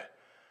to you."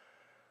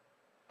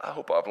 I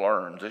hope I've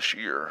learned this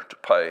year to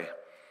pay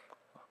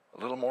a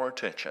little more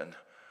attention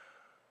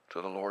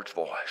to the Lord's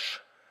voice.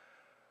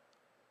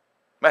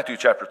 Matthew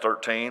chapter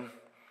 13.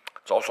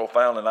 It's also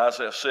found in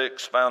Isaiah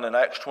 6, found in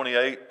Acts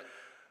 28,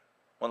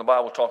 when the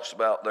Bible talks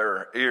about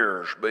their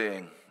ears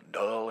being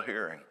dull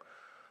hearing,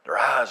 their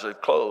eyes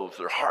they've closed,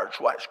 their hearts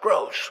wax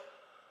gross.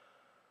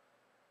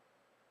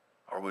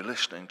 Are we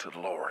listening to the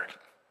Lord?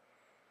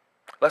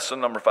 Lesson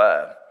number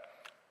 5,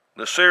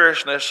 the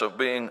seriousness of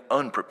being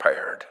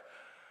unprepared.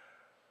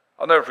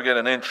 I'll never forget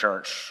an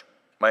insurance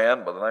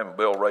man by the name of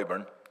Bill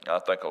Rayburn. I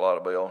think a lot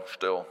of Bill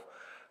still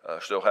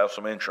have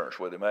some insurance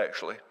with him,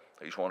 actually.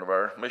 He's one of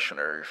our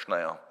missionaries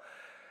now.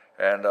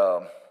 And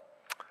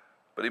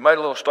but he made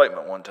a little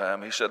statement one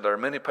time. He said, there are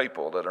many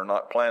people that are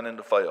not planning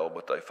to fail,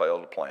 but they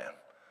fail to plan.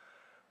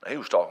 Now, he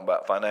was talking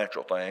about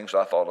financial things.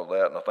 I thought of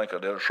that, and I think I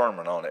did a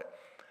sermon on it.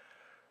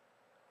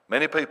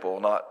 Many people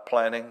not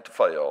planning to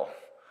fail,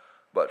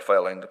 but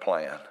failing to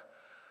plan.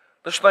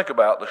 Let's think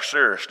about the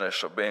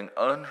seriousness of being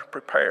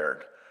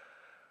unprepared.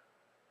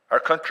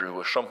 Our country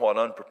was somewhat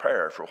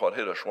unprepared for what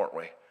hit us, weren't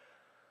we?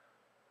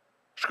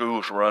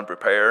 Schools were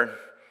unprepared.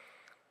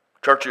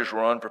 Churches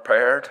were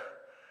unprepared.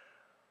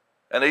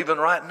 And even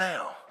right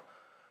now,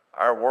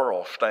 our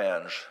world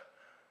stands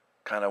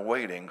kind of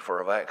waiting for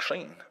a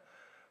vaccine,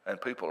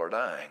 and people are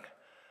dying.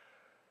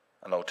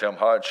 I know Tim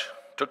Hodge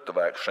took the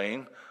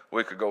vaccine a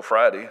week ago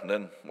Friday and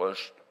then was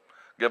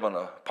given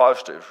a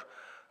positive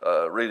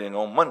reading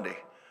on Monday.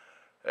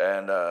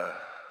 And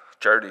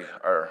Charity,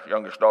 our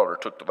youngest daughter,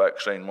 took the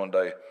vaccine one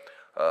day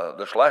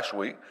this last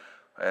week,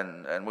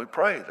 and we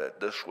pray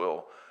that this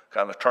will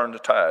kind of turn the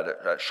tide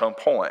at some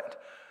point.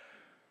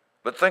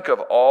 But think of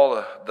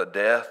all the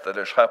death that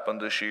has happened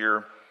this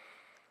year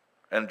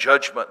and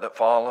judgment that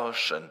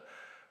follows,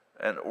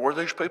 and were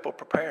these people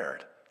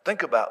prepared?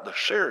 Think about the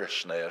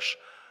seriousness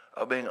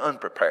of being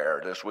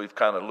unprepared as we've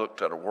kind of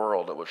looked at a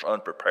world that was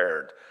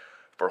unprepared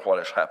for what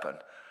has happened.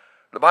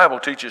 The Bible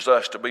teaches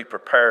us to be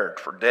prepared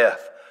for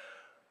death.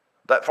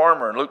 That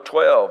farmer in Luke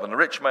 12 and the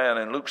rich man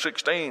in Luke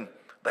 16,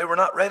 they were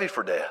not ready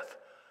for death.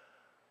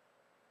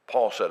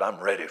 Paul said, I'm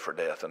ready for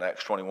death in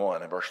Acts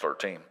 21 and verse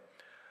 13.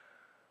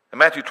 In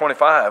Matthew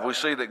 25, we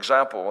see the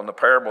example in the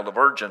parable of the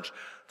virgins,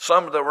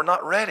 some that were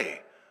not ready.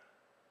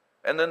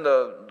 And then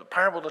the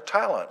parable of the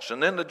talents,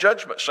 and then the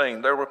judgment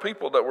scene. There were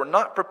people that were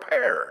not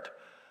prepared.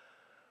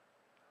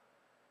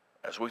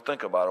 As we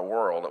think about a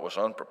world that was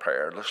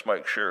unprepared, let's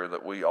make sure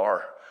that we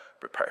are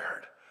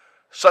prepared.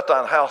 Set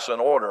thine house in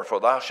order,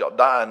 for thou shalt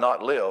die and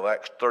not live.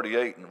 Isaiah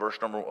 38 and verse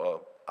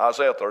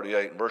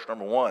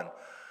number 1.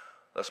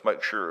 Let's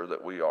make sure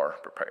that we are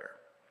prepared.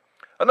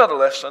 Another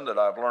lesson that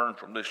I've learned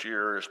from this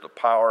year is the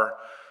power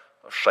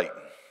of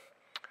Satan.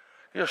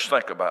 You just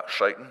think about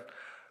Satan.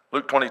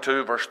 Luke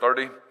 22, verse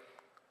 30.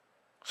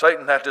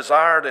 Satan hath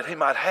desired that he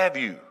might have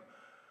you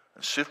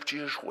and sift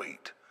you as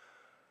wheat.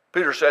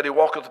 Peter said he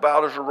walketh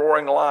about as a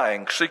roaring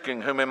lion,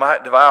 seeking whom he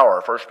might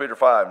devour. 1 Peter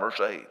 5, verse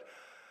 8.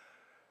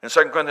 In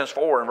 2 Corinthians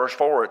 4 and verse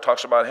 4, it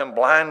talks about him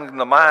blinding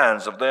the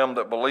minds of them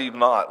that believe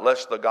not,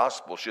 lest the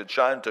gospel should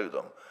shine to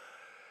them.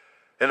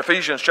 In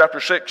Ephesians chapter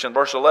 6 and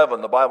verse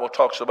 11, the Bible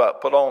talks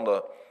about put on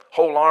the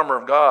whole armor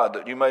of God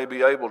that you may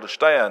be able to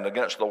stand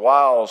against the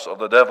wiles of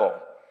the devil.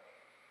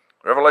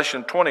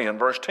 Revelation 20 and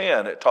verse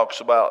 10, it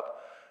talks about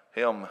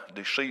him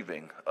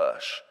deceiving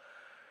us.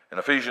 In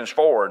Ephesians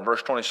 4 and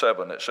verse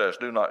 27, it says,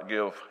 do not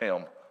give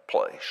him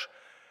place.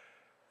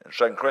 In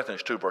 2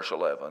 Corinthians 2 verse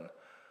 11,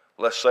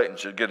 lest Satan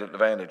should get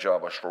advantage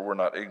of us, for we're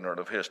not ignorant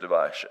of his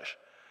devices.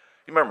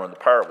 You remember in the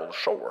parable of the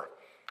sower,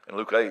 in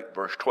Luke 8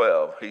 verse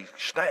 12, he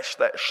snatched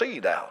that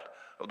seed out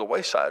of the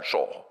wayside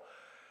soil.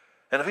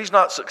 And if he's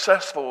not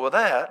successful with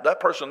that, that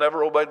person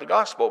never obeyed the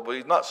gospel, but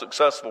he's not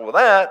successful with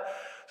that,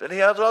 then he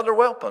has other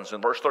weapons.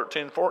 In verse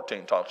 13 and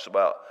 14 talks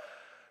about,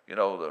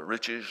 the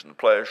riches and the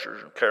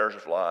pleasures and cares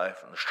of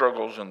life and the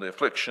struggles and the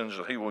afflictions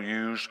that he will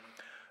use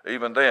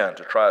even then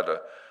to try to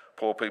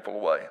pull people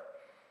away.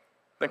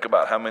 Think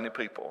about how many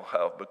people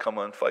have become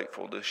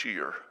unfaithful this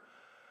year.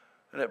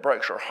 And it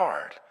breaks our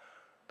heart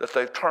that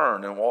they've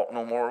turned and walked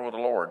no more with the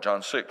Lord.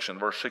 John 6 and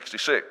verse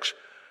 66.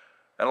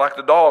 And like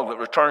the dog that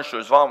returns to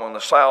his vomit in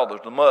the south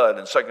of the mud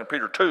in 2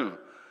 Peter 2,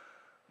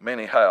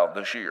 many have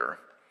this year.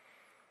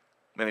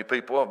 Many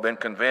people have been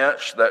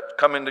convinced that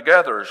coming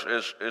together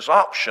is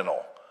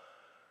optional.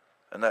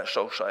 And that's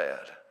so sad.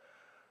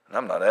 And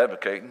I'm not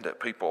advocating that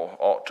people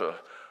ought to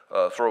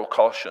throw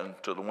caution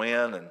to the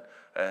wind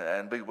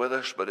and be with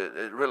us, but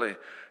it really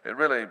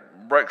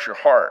breaks your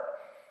heart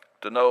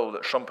to know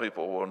that some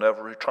people will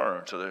never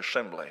return to the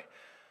assembly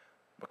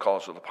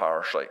because of the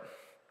power of Satan.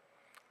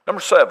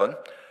 Number 7,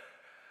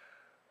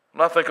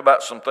 when I think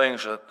about some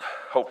things that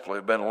hopefully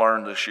have been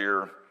learned this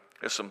year,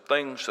 it's some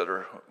things that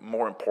are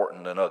more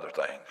important than other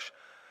things.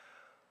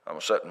 I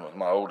was sitting with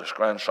my oldest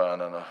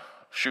grandson in a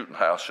shooting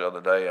house the other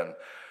day,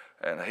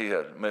 and he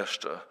had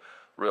missed a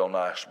real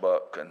nice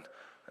buck,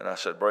 and I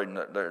said, Braden,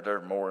 there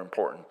are more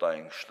important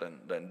things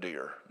than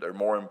deer. There are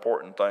more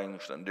important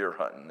things than deer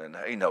hunting, and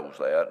he knows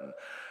that.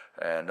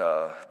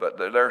 But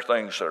there are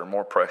things that are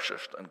more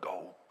precious than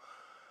gold.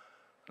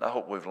 And I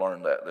hope we've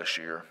learned that this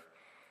year.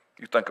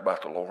 You think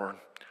about the Lord.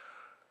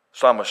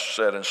 Psalmist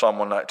said in Psalm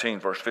 119,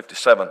 verse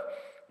 57,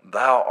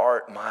 Thou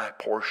art my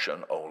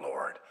portion, O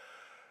Lord.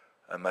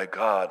 And may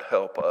God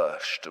help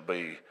us to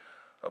be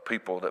a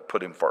people that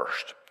put him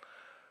first.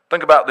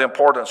 Think about the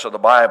importance of the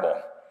Bible.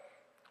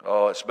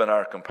 Oh, it's been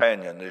our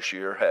companion this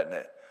year, hasn't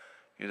it?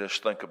 You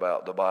just think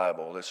about the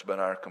Bible. It's been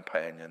our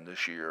companion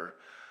this year.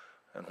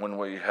 And when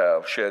we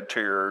have shed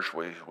tears,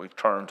 we've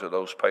turned to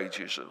those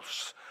pages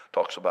that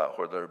talks about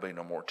where there be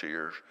no more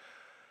tears.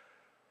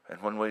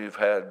 And when we've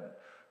had,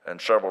 and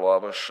several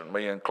of us, and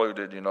me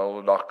included,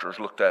 the doctors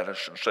looked at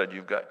us and said,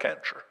 you've got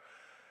cancer.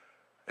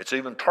 It's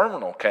even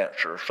terminal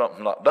cancer if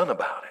something's not done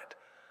about it.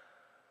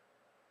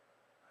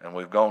 And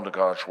we've gone to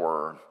God's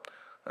Word,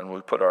 and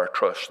we put our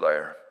trust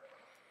there.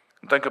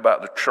 And think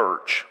about the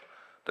church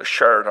that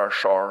shared our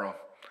sorrow.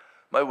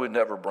 May we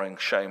never bring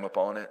shame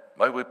upon it.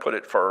 May we put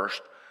it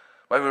first.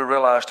 May we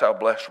realize how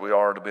blessed we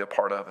are to be a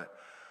part of it.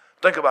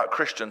 Think about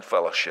Christian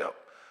fellowship.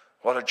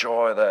 What a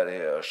joy that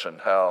is,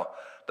 and how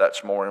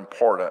that's more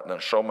important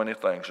than so many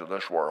things of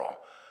this world.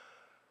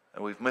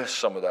 And we've missed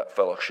some of that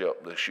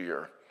fellowship this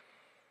year.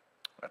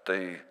 At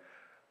the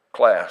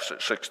class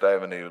at 6th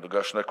Avenue, the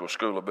Gus Nichols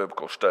School of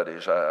Biblical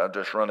Studies, I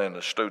just run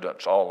into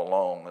students all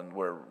along, and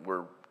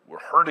we're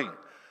hurting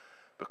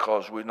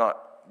because we're not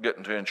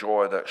getting to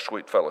enjoy that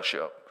sweet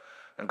fellowship.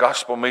 And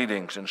gospel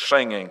meetings and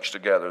singings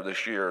together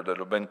this year that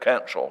have been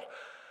canceled.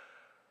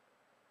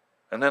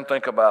 And then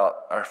think about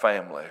our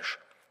families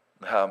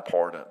and how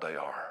important they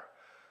are.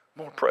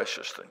 More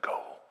precious than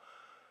gold.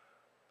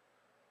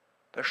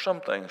 There's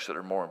some things that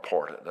are more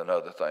important than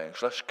other things.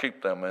 Let's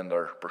keep them in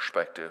their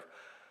perspective.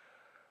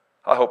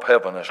 I hope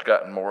heaven has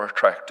gotten more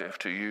attractive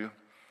to you.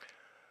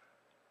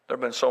 There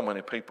have been so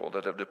many people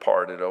that have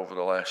departed over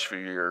the last few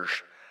years,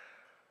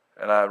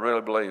 and I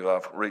really believe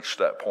I've reached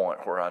that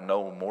point where I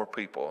know more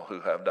people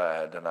who have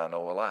died than I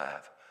know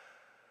alive.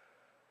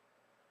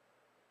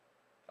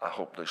 I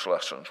hope these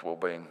lessons will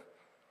be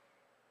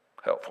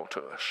helpful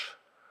to us.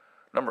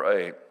 Number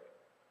 8,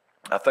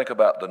 I think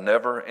about the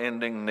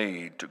never-ending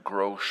need to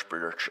grow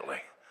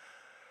spiritually.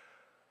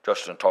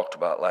 Justin talked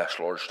about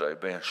last Lord's Day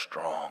being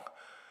strong.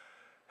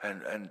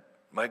 And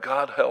may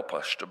God help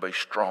us to be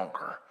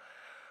stronger.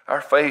 Our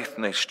faith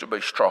needs to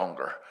be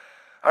stronger.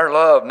 Our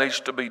love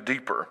needs to be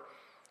deeper.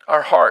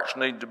 Our hearts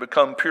need to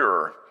become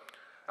purer.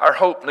 Our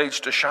hope needs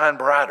to shine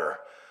brighter.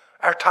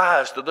 Our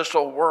ties to this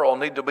old world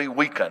need to be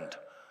weakened.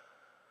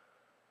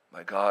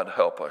 May God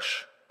help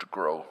us to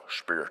grow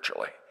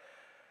spiritually.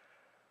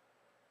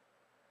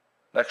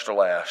 Next to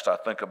last, I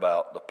think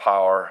about the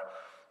power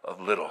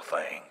of little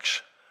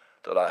things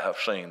that I have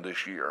seen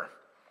this year.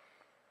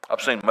 I've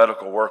seen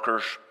medical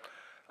workers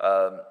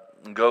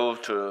go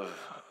to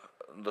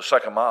the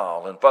second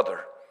mile and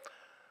further.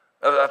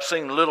 I've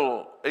seen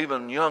little,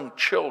 even young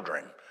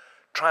children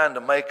trying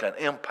to make an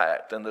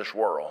impact in this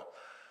world.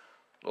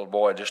 A little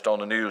boy just on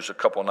the news a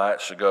couple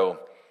nights ago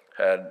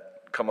had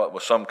come up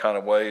with some kind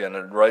of way and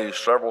had raised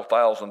several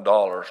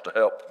 $1,000s to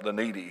help the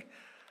needy.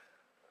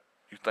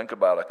 You think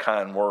about a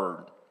kind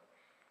word.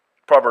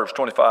 Proverbs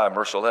 25,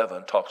 verse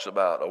 11, talks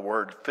about a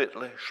word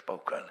fitly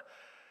spoken.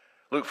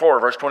 Luke 4,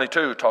 verse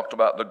 22, talked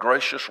about the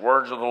gracious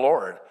words of the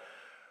Lord.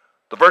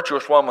 The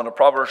virtuous woman of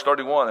Proverbs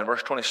 31, in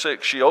verse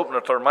 26, she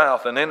openeth her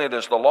mouth, and in it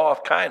is the law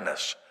of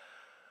kindness.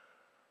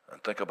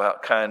 And think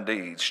about kind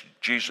deeds.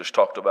 Jesus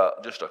talked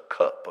about just a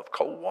cup of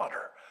cold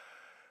water.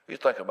 You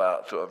think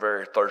about, to a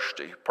very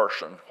thirsty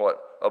person, what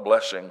a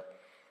blessing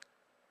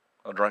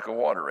a drink of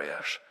water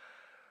is.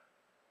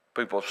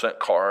 People have sent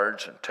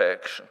cards and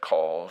texts and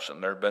calls,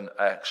 and there have been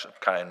acts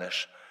of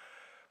kindness.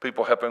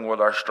 People helping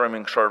with our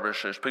streaming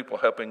services, people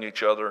helping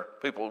each other,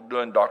 people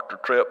doing doctor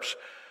trips,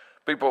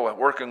 people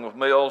working with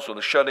meals, with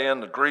the shut-in,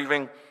 the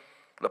grieving.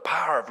 The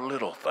power of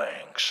little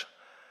things.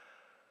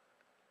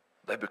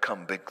 They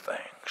become big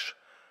things,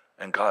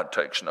 and God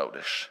takes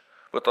notice.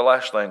 But the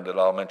last thing that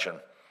I'll mention,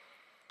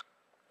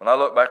 when I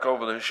look back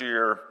over this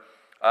year,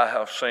 I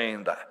have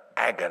seen the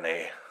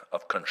agony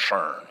of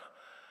concern.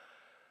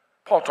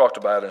 Paul talked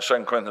about in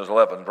 2 Corinthians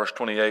 11, verse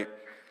 28,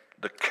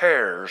 the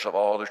cares of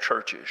all the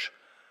churches.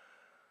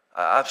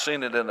 I've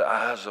seen it in the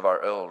eyes of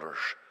our elders,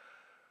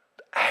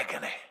 the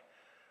agony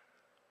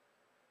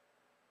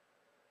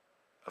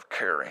of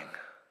caring,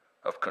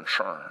 of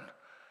concern.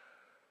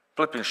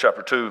 Philippians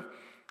chapter 2,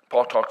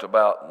 Paul talked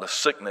about the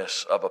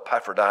sickness of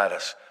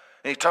Epaphroditus.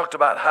 And he talked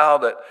about how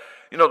that,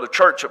 the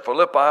church at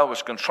Philippi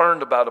was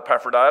concerned about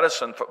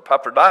Epaphroditus, and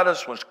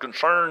Epaphroditus was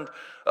concerned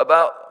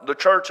about the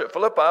church at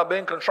Philippi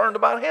being concerned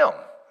about him.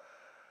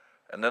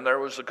 And then there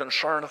was the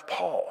concern of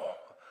Paul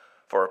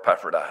for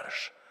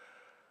Epaphroditus.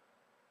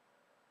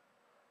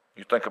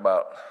 You think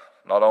about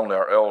not only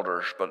our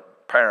elders,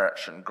 but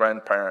parents and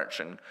grandparents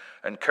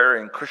and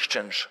caring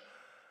Christians.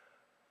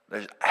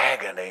 There's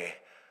agony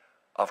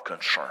of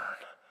concern.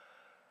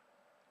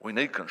 We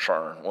need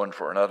concern one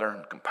for another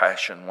and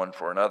compassion one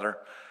for another.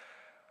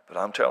 But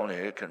I'm telling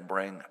you, it can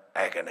bring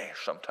agony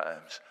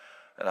sometimes.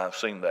 And I've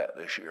seen that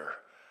this year.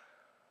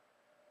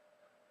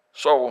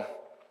 So,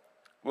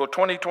 will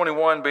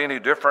 2021 be any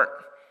different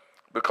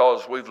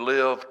because we've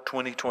lived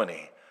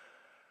 2020?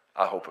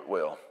 I hope it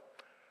will.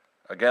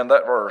 Again,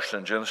 that verse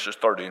in Genesis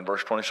 30 and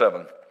verse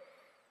 27,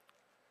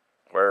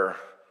 where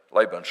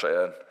Laban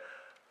said,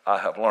 I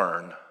have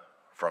learned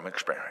from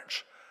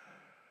experience.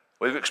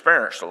 We've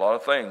experienced a lot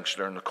of things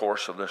during the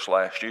course of this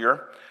last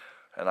year,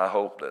 and I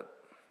hope that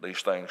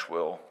these things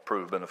will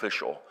prove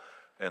beneficial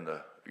in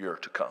the year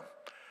to come.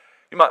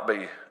 You might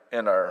be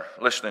in our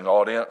listening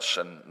audience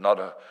and not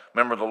a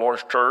member of the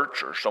Lord's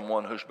church or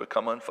someone who's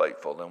become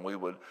unfaithful, then we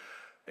would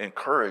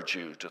encourage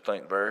you to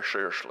think very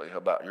seriously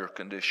about your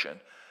condition.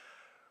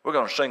 We're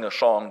going to sing a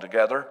song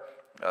together,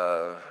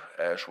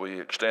 as we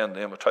extend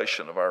the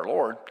invitation of our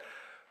Lord.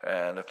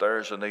 And if there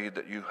is a need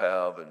that you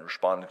have in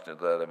responding to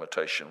that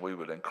invitation, we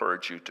would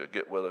encourage you to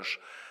get with us.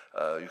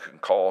 You can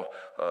call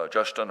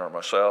Justin or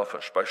myself,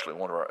 especially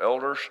one of our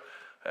elders,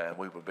 and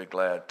we would be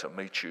glad to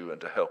meet you and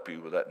to help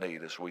you with that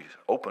need as we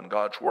open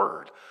God's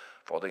Word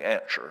for the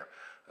answer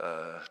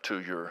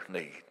to your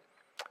need.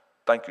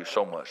 Thank you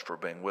so much for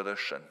being with us,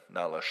 and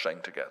now let's sing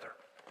together.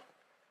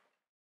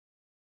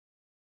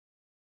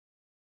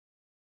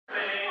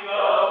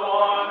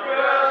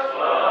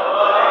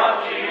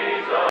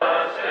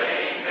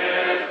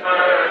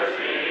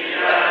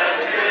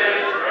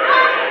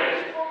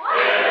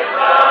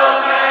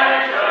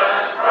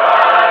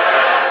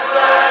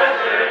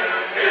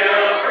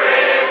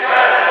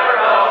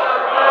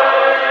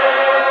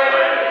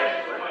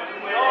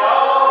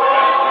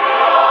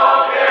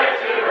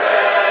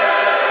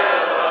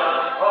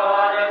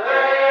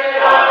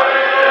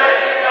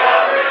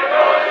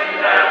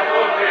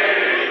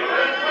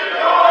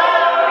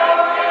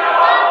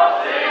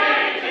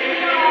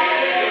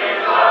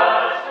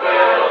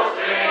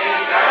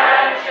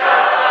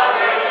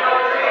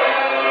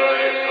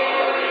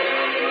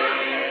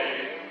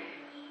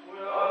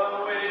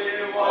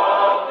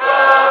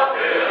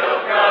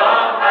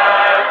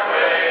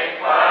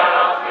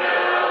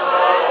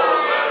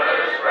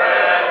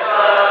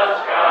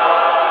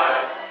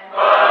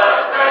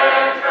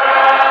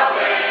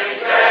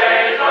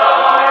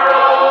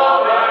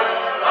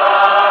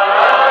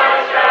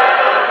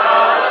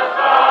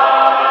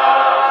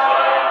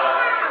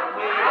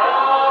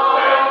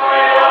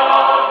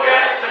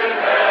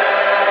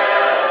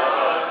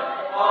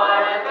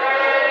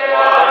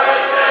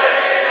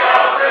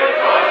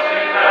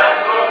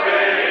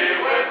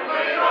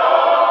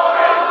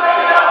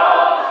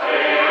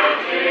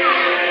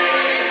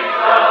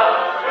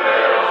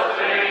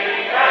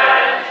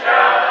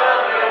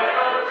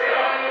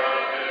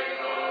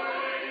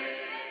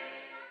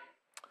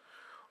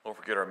 Don't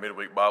forget our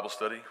midweek Bible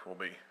study will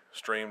be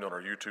streamed on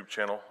our YouTube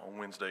channel on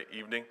Wednesday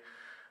evening,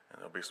 and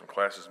there'll be some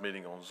classes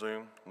meeting on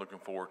Zoom. Looking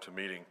forward to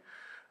meeting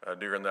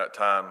during that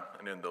time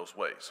and in those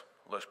ways.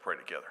 Let's pray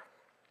together.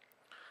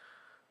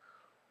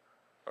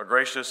 Our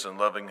gracious and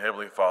loving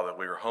Heavenly Father,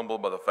 we are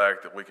humbled by the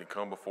fact that we can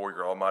come before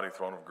your almighty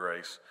throne of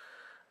grace,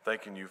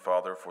 thanking you,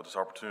 Father, for this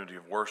opportunity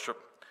of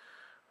worship.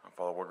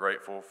 Father, we're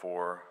grateful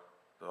for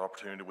the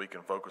opportunity we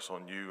can focus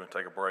on you and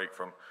take a break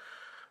from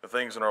the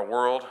things in our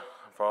world,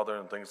 Father,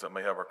 and things that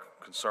may have our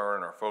concern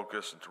and our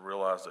focus, and to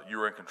realize that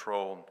you're in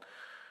control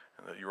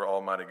and that you're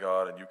Almighty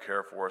God and you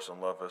care for us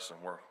and love us, and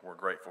we're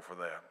grateful for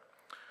that.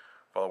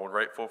 Father, we're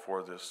grateful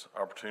for this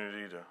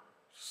opportunity to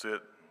sit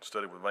and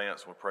study with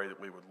Vance. We pray that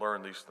we would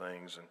learn these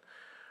things and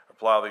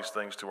apply these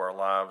things to our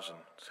lives and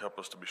help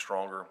us to be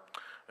stronger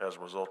as a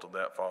result of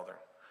that, Father.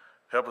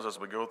 Help us as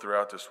we go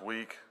throughout this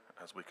week,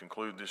 as we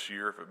conclude this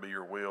year, if it be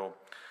your will,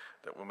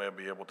 that we may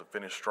be able to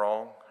finish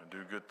strong and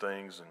do good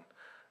things and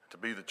to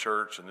be the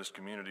church in this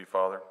community,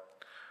 Father.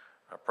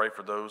 I pray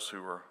for those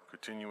who are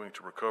continuing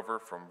to recover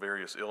from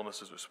various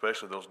illnesses,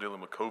 especially those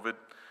dealing with COVID.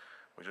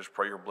 We just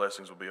pray your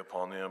blessings will be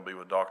upon them, be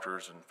with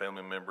doctors and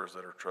family members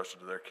that are trusted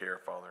to their care,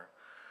 Father.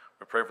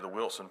 We pray for the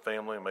Wilson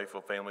family and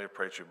Mayfield family. I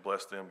pray that you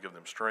bless them, give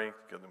them strength,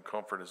 give them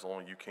comfort as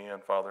long as you can,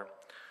 Father.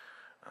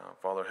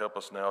 Father, help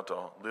us now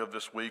to live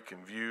this week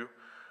in view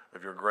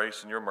of your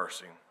grace and your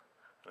mercy.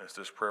 And it's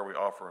this prayer we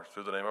offer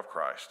through the name of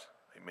Christ.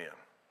 Amen.